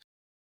to happen.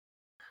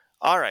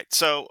 All right.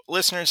 So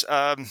listeners,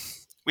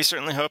 we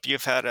certainly hope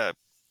you've had a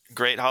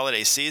great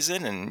holiday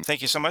season, and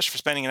thank you so much for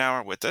spending an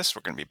hour with us.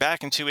 We're going to be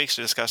back in 2 weeks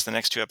to discuss the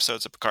next 2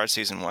 episodes of Picard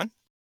Season 1.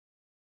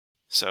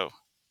 So,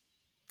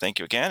 thank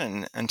you again,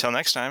 and until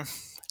next time,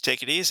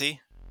 take it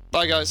easy.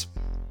 Bye, guys.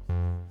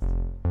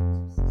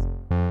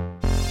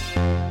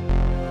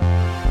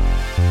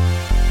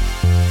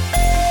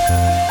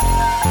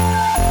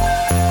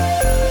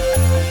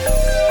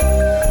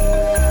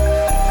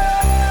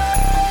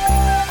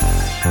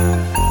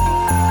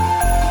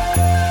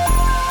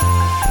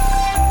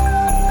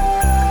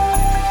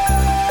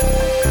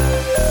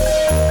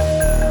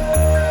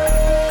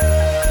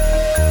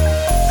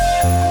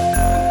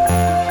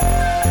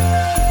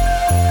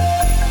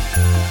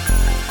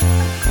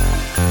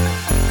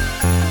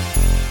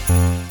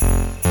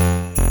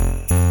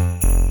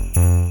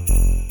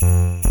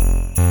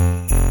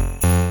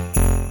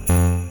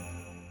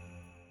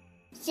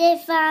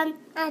 Stefan,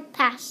 I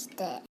passed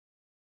it.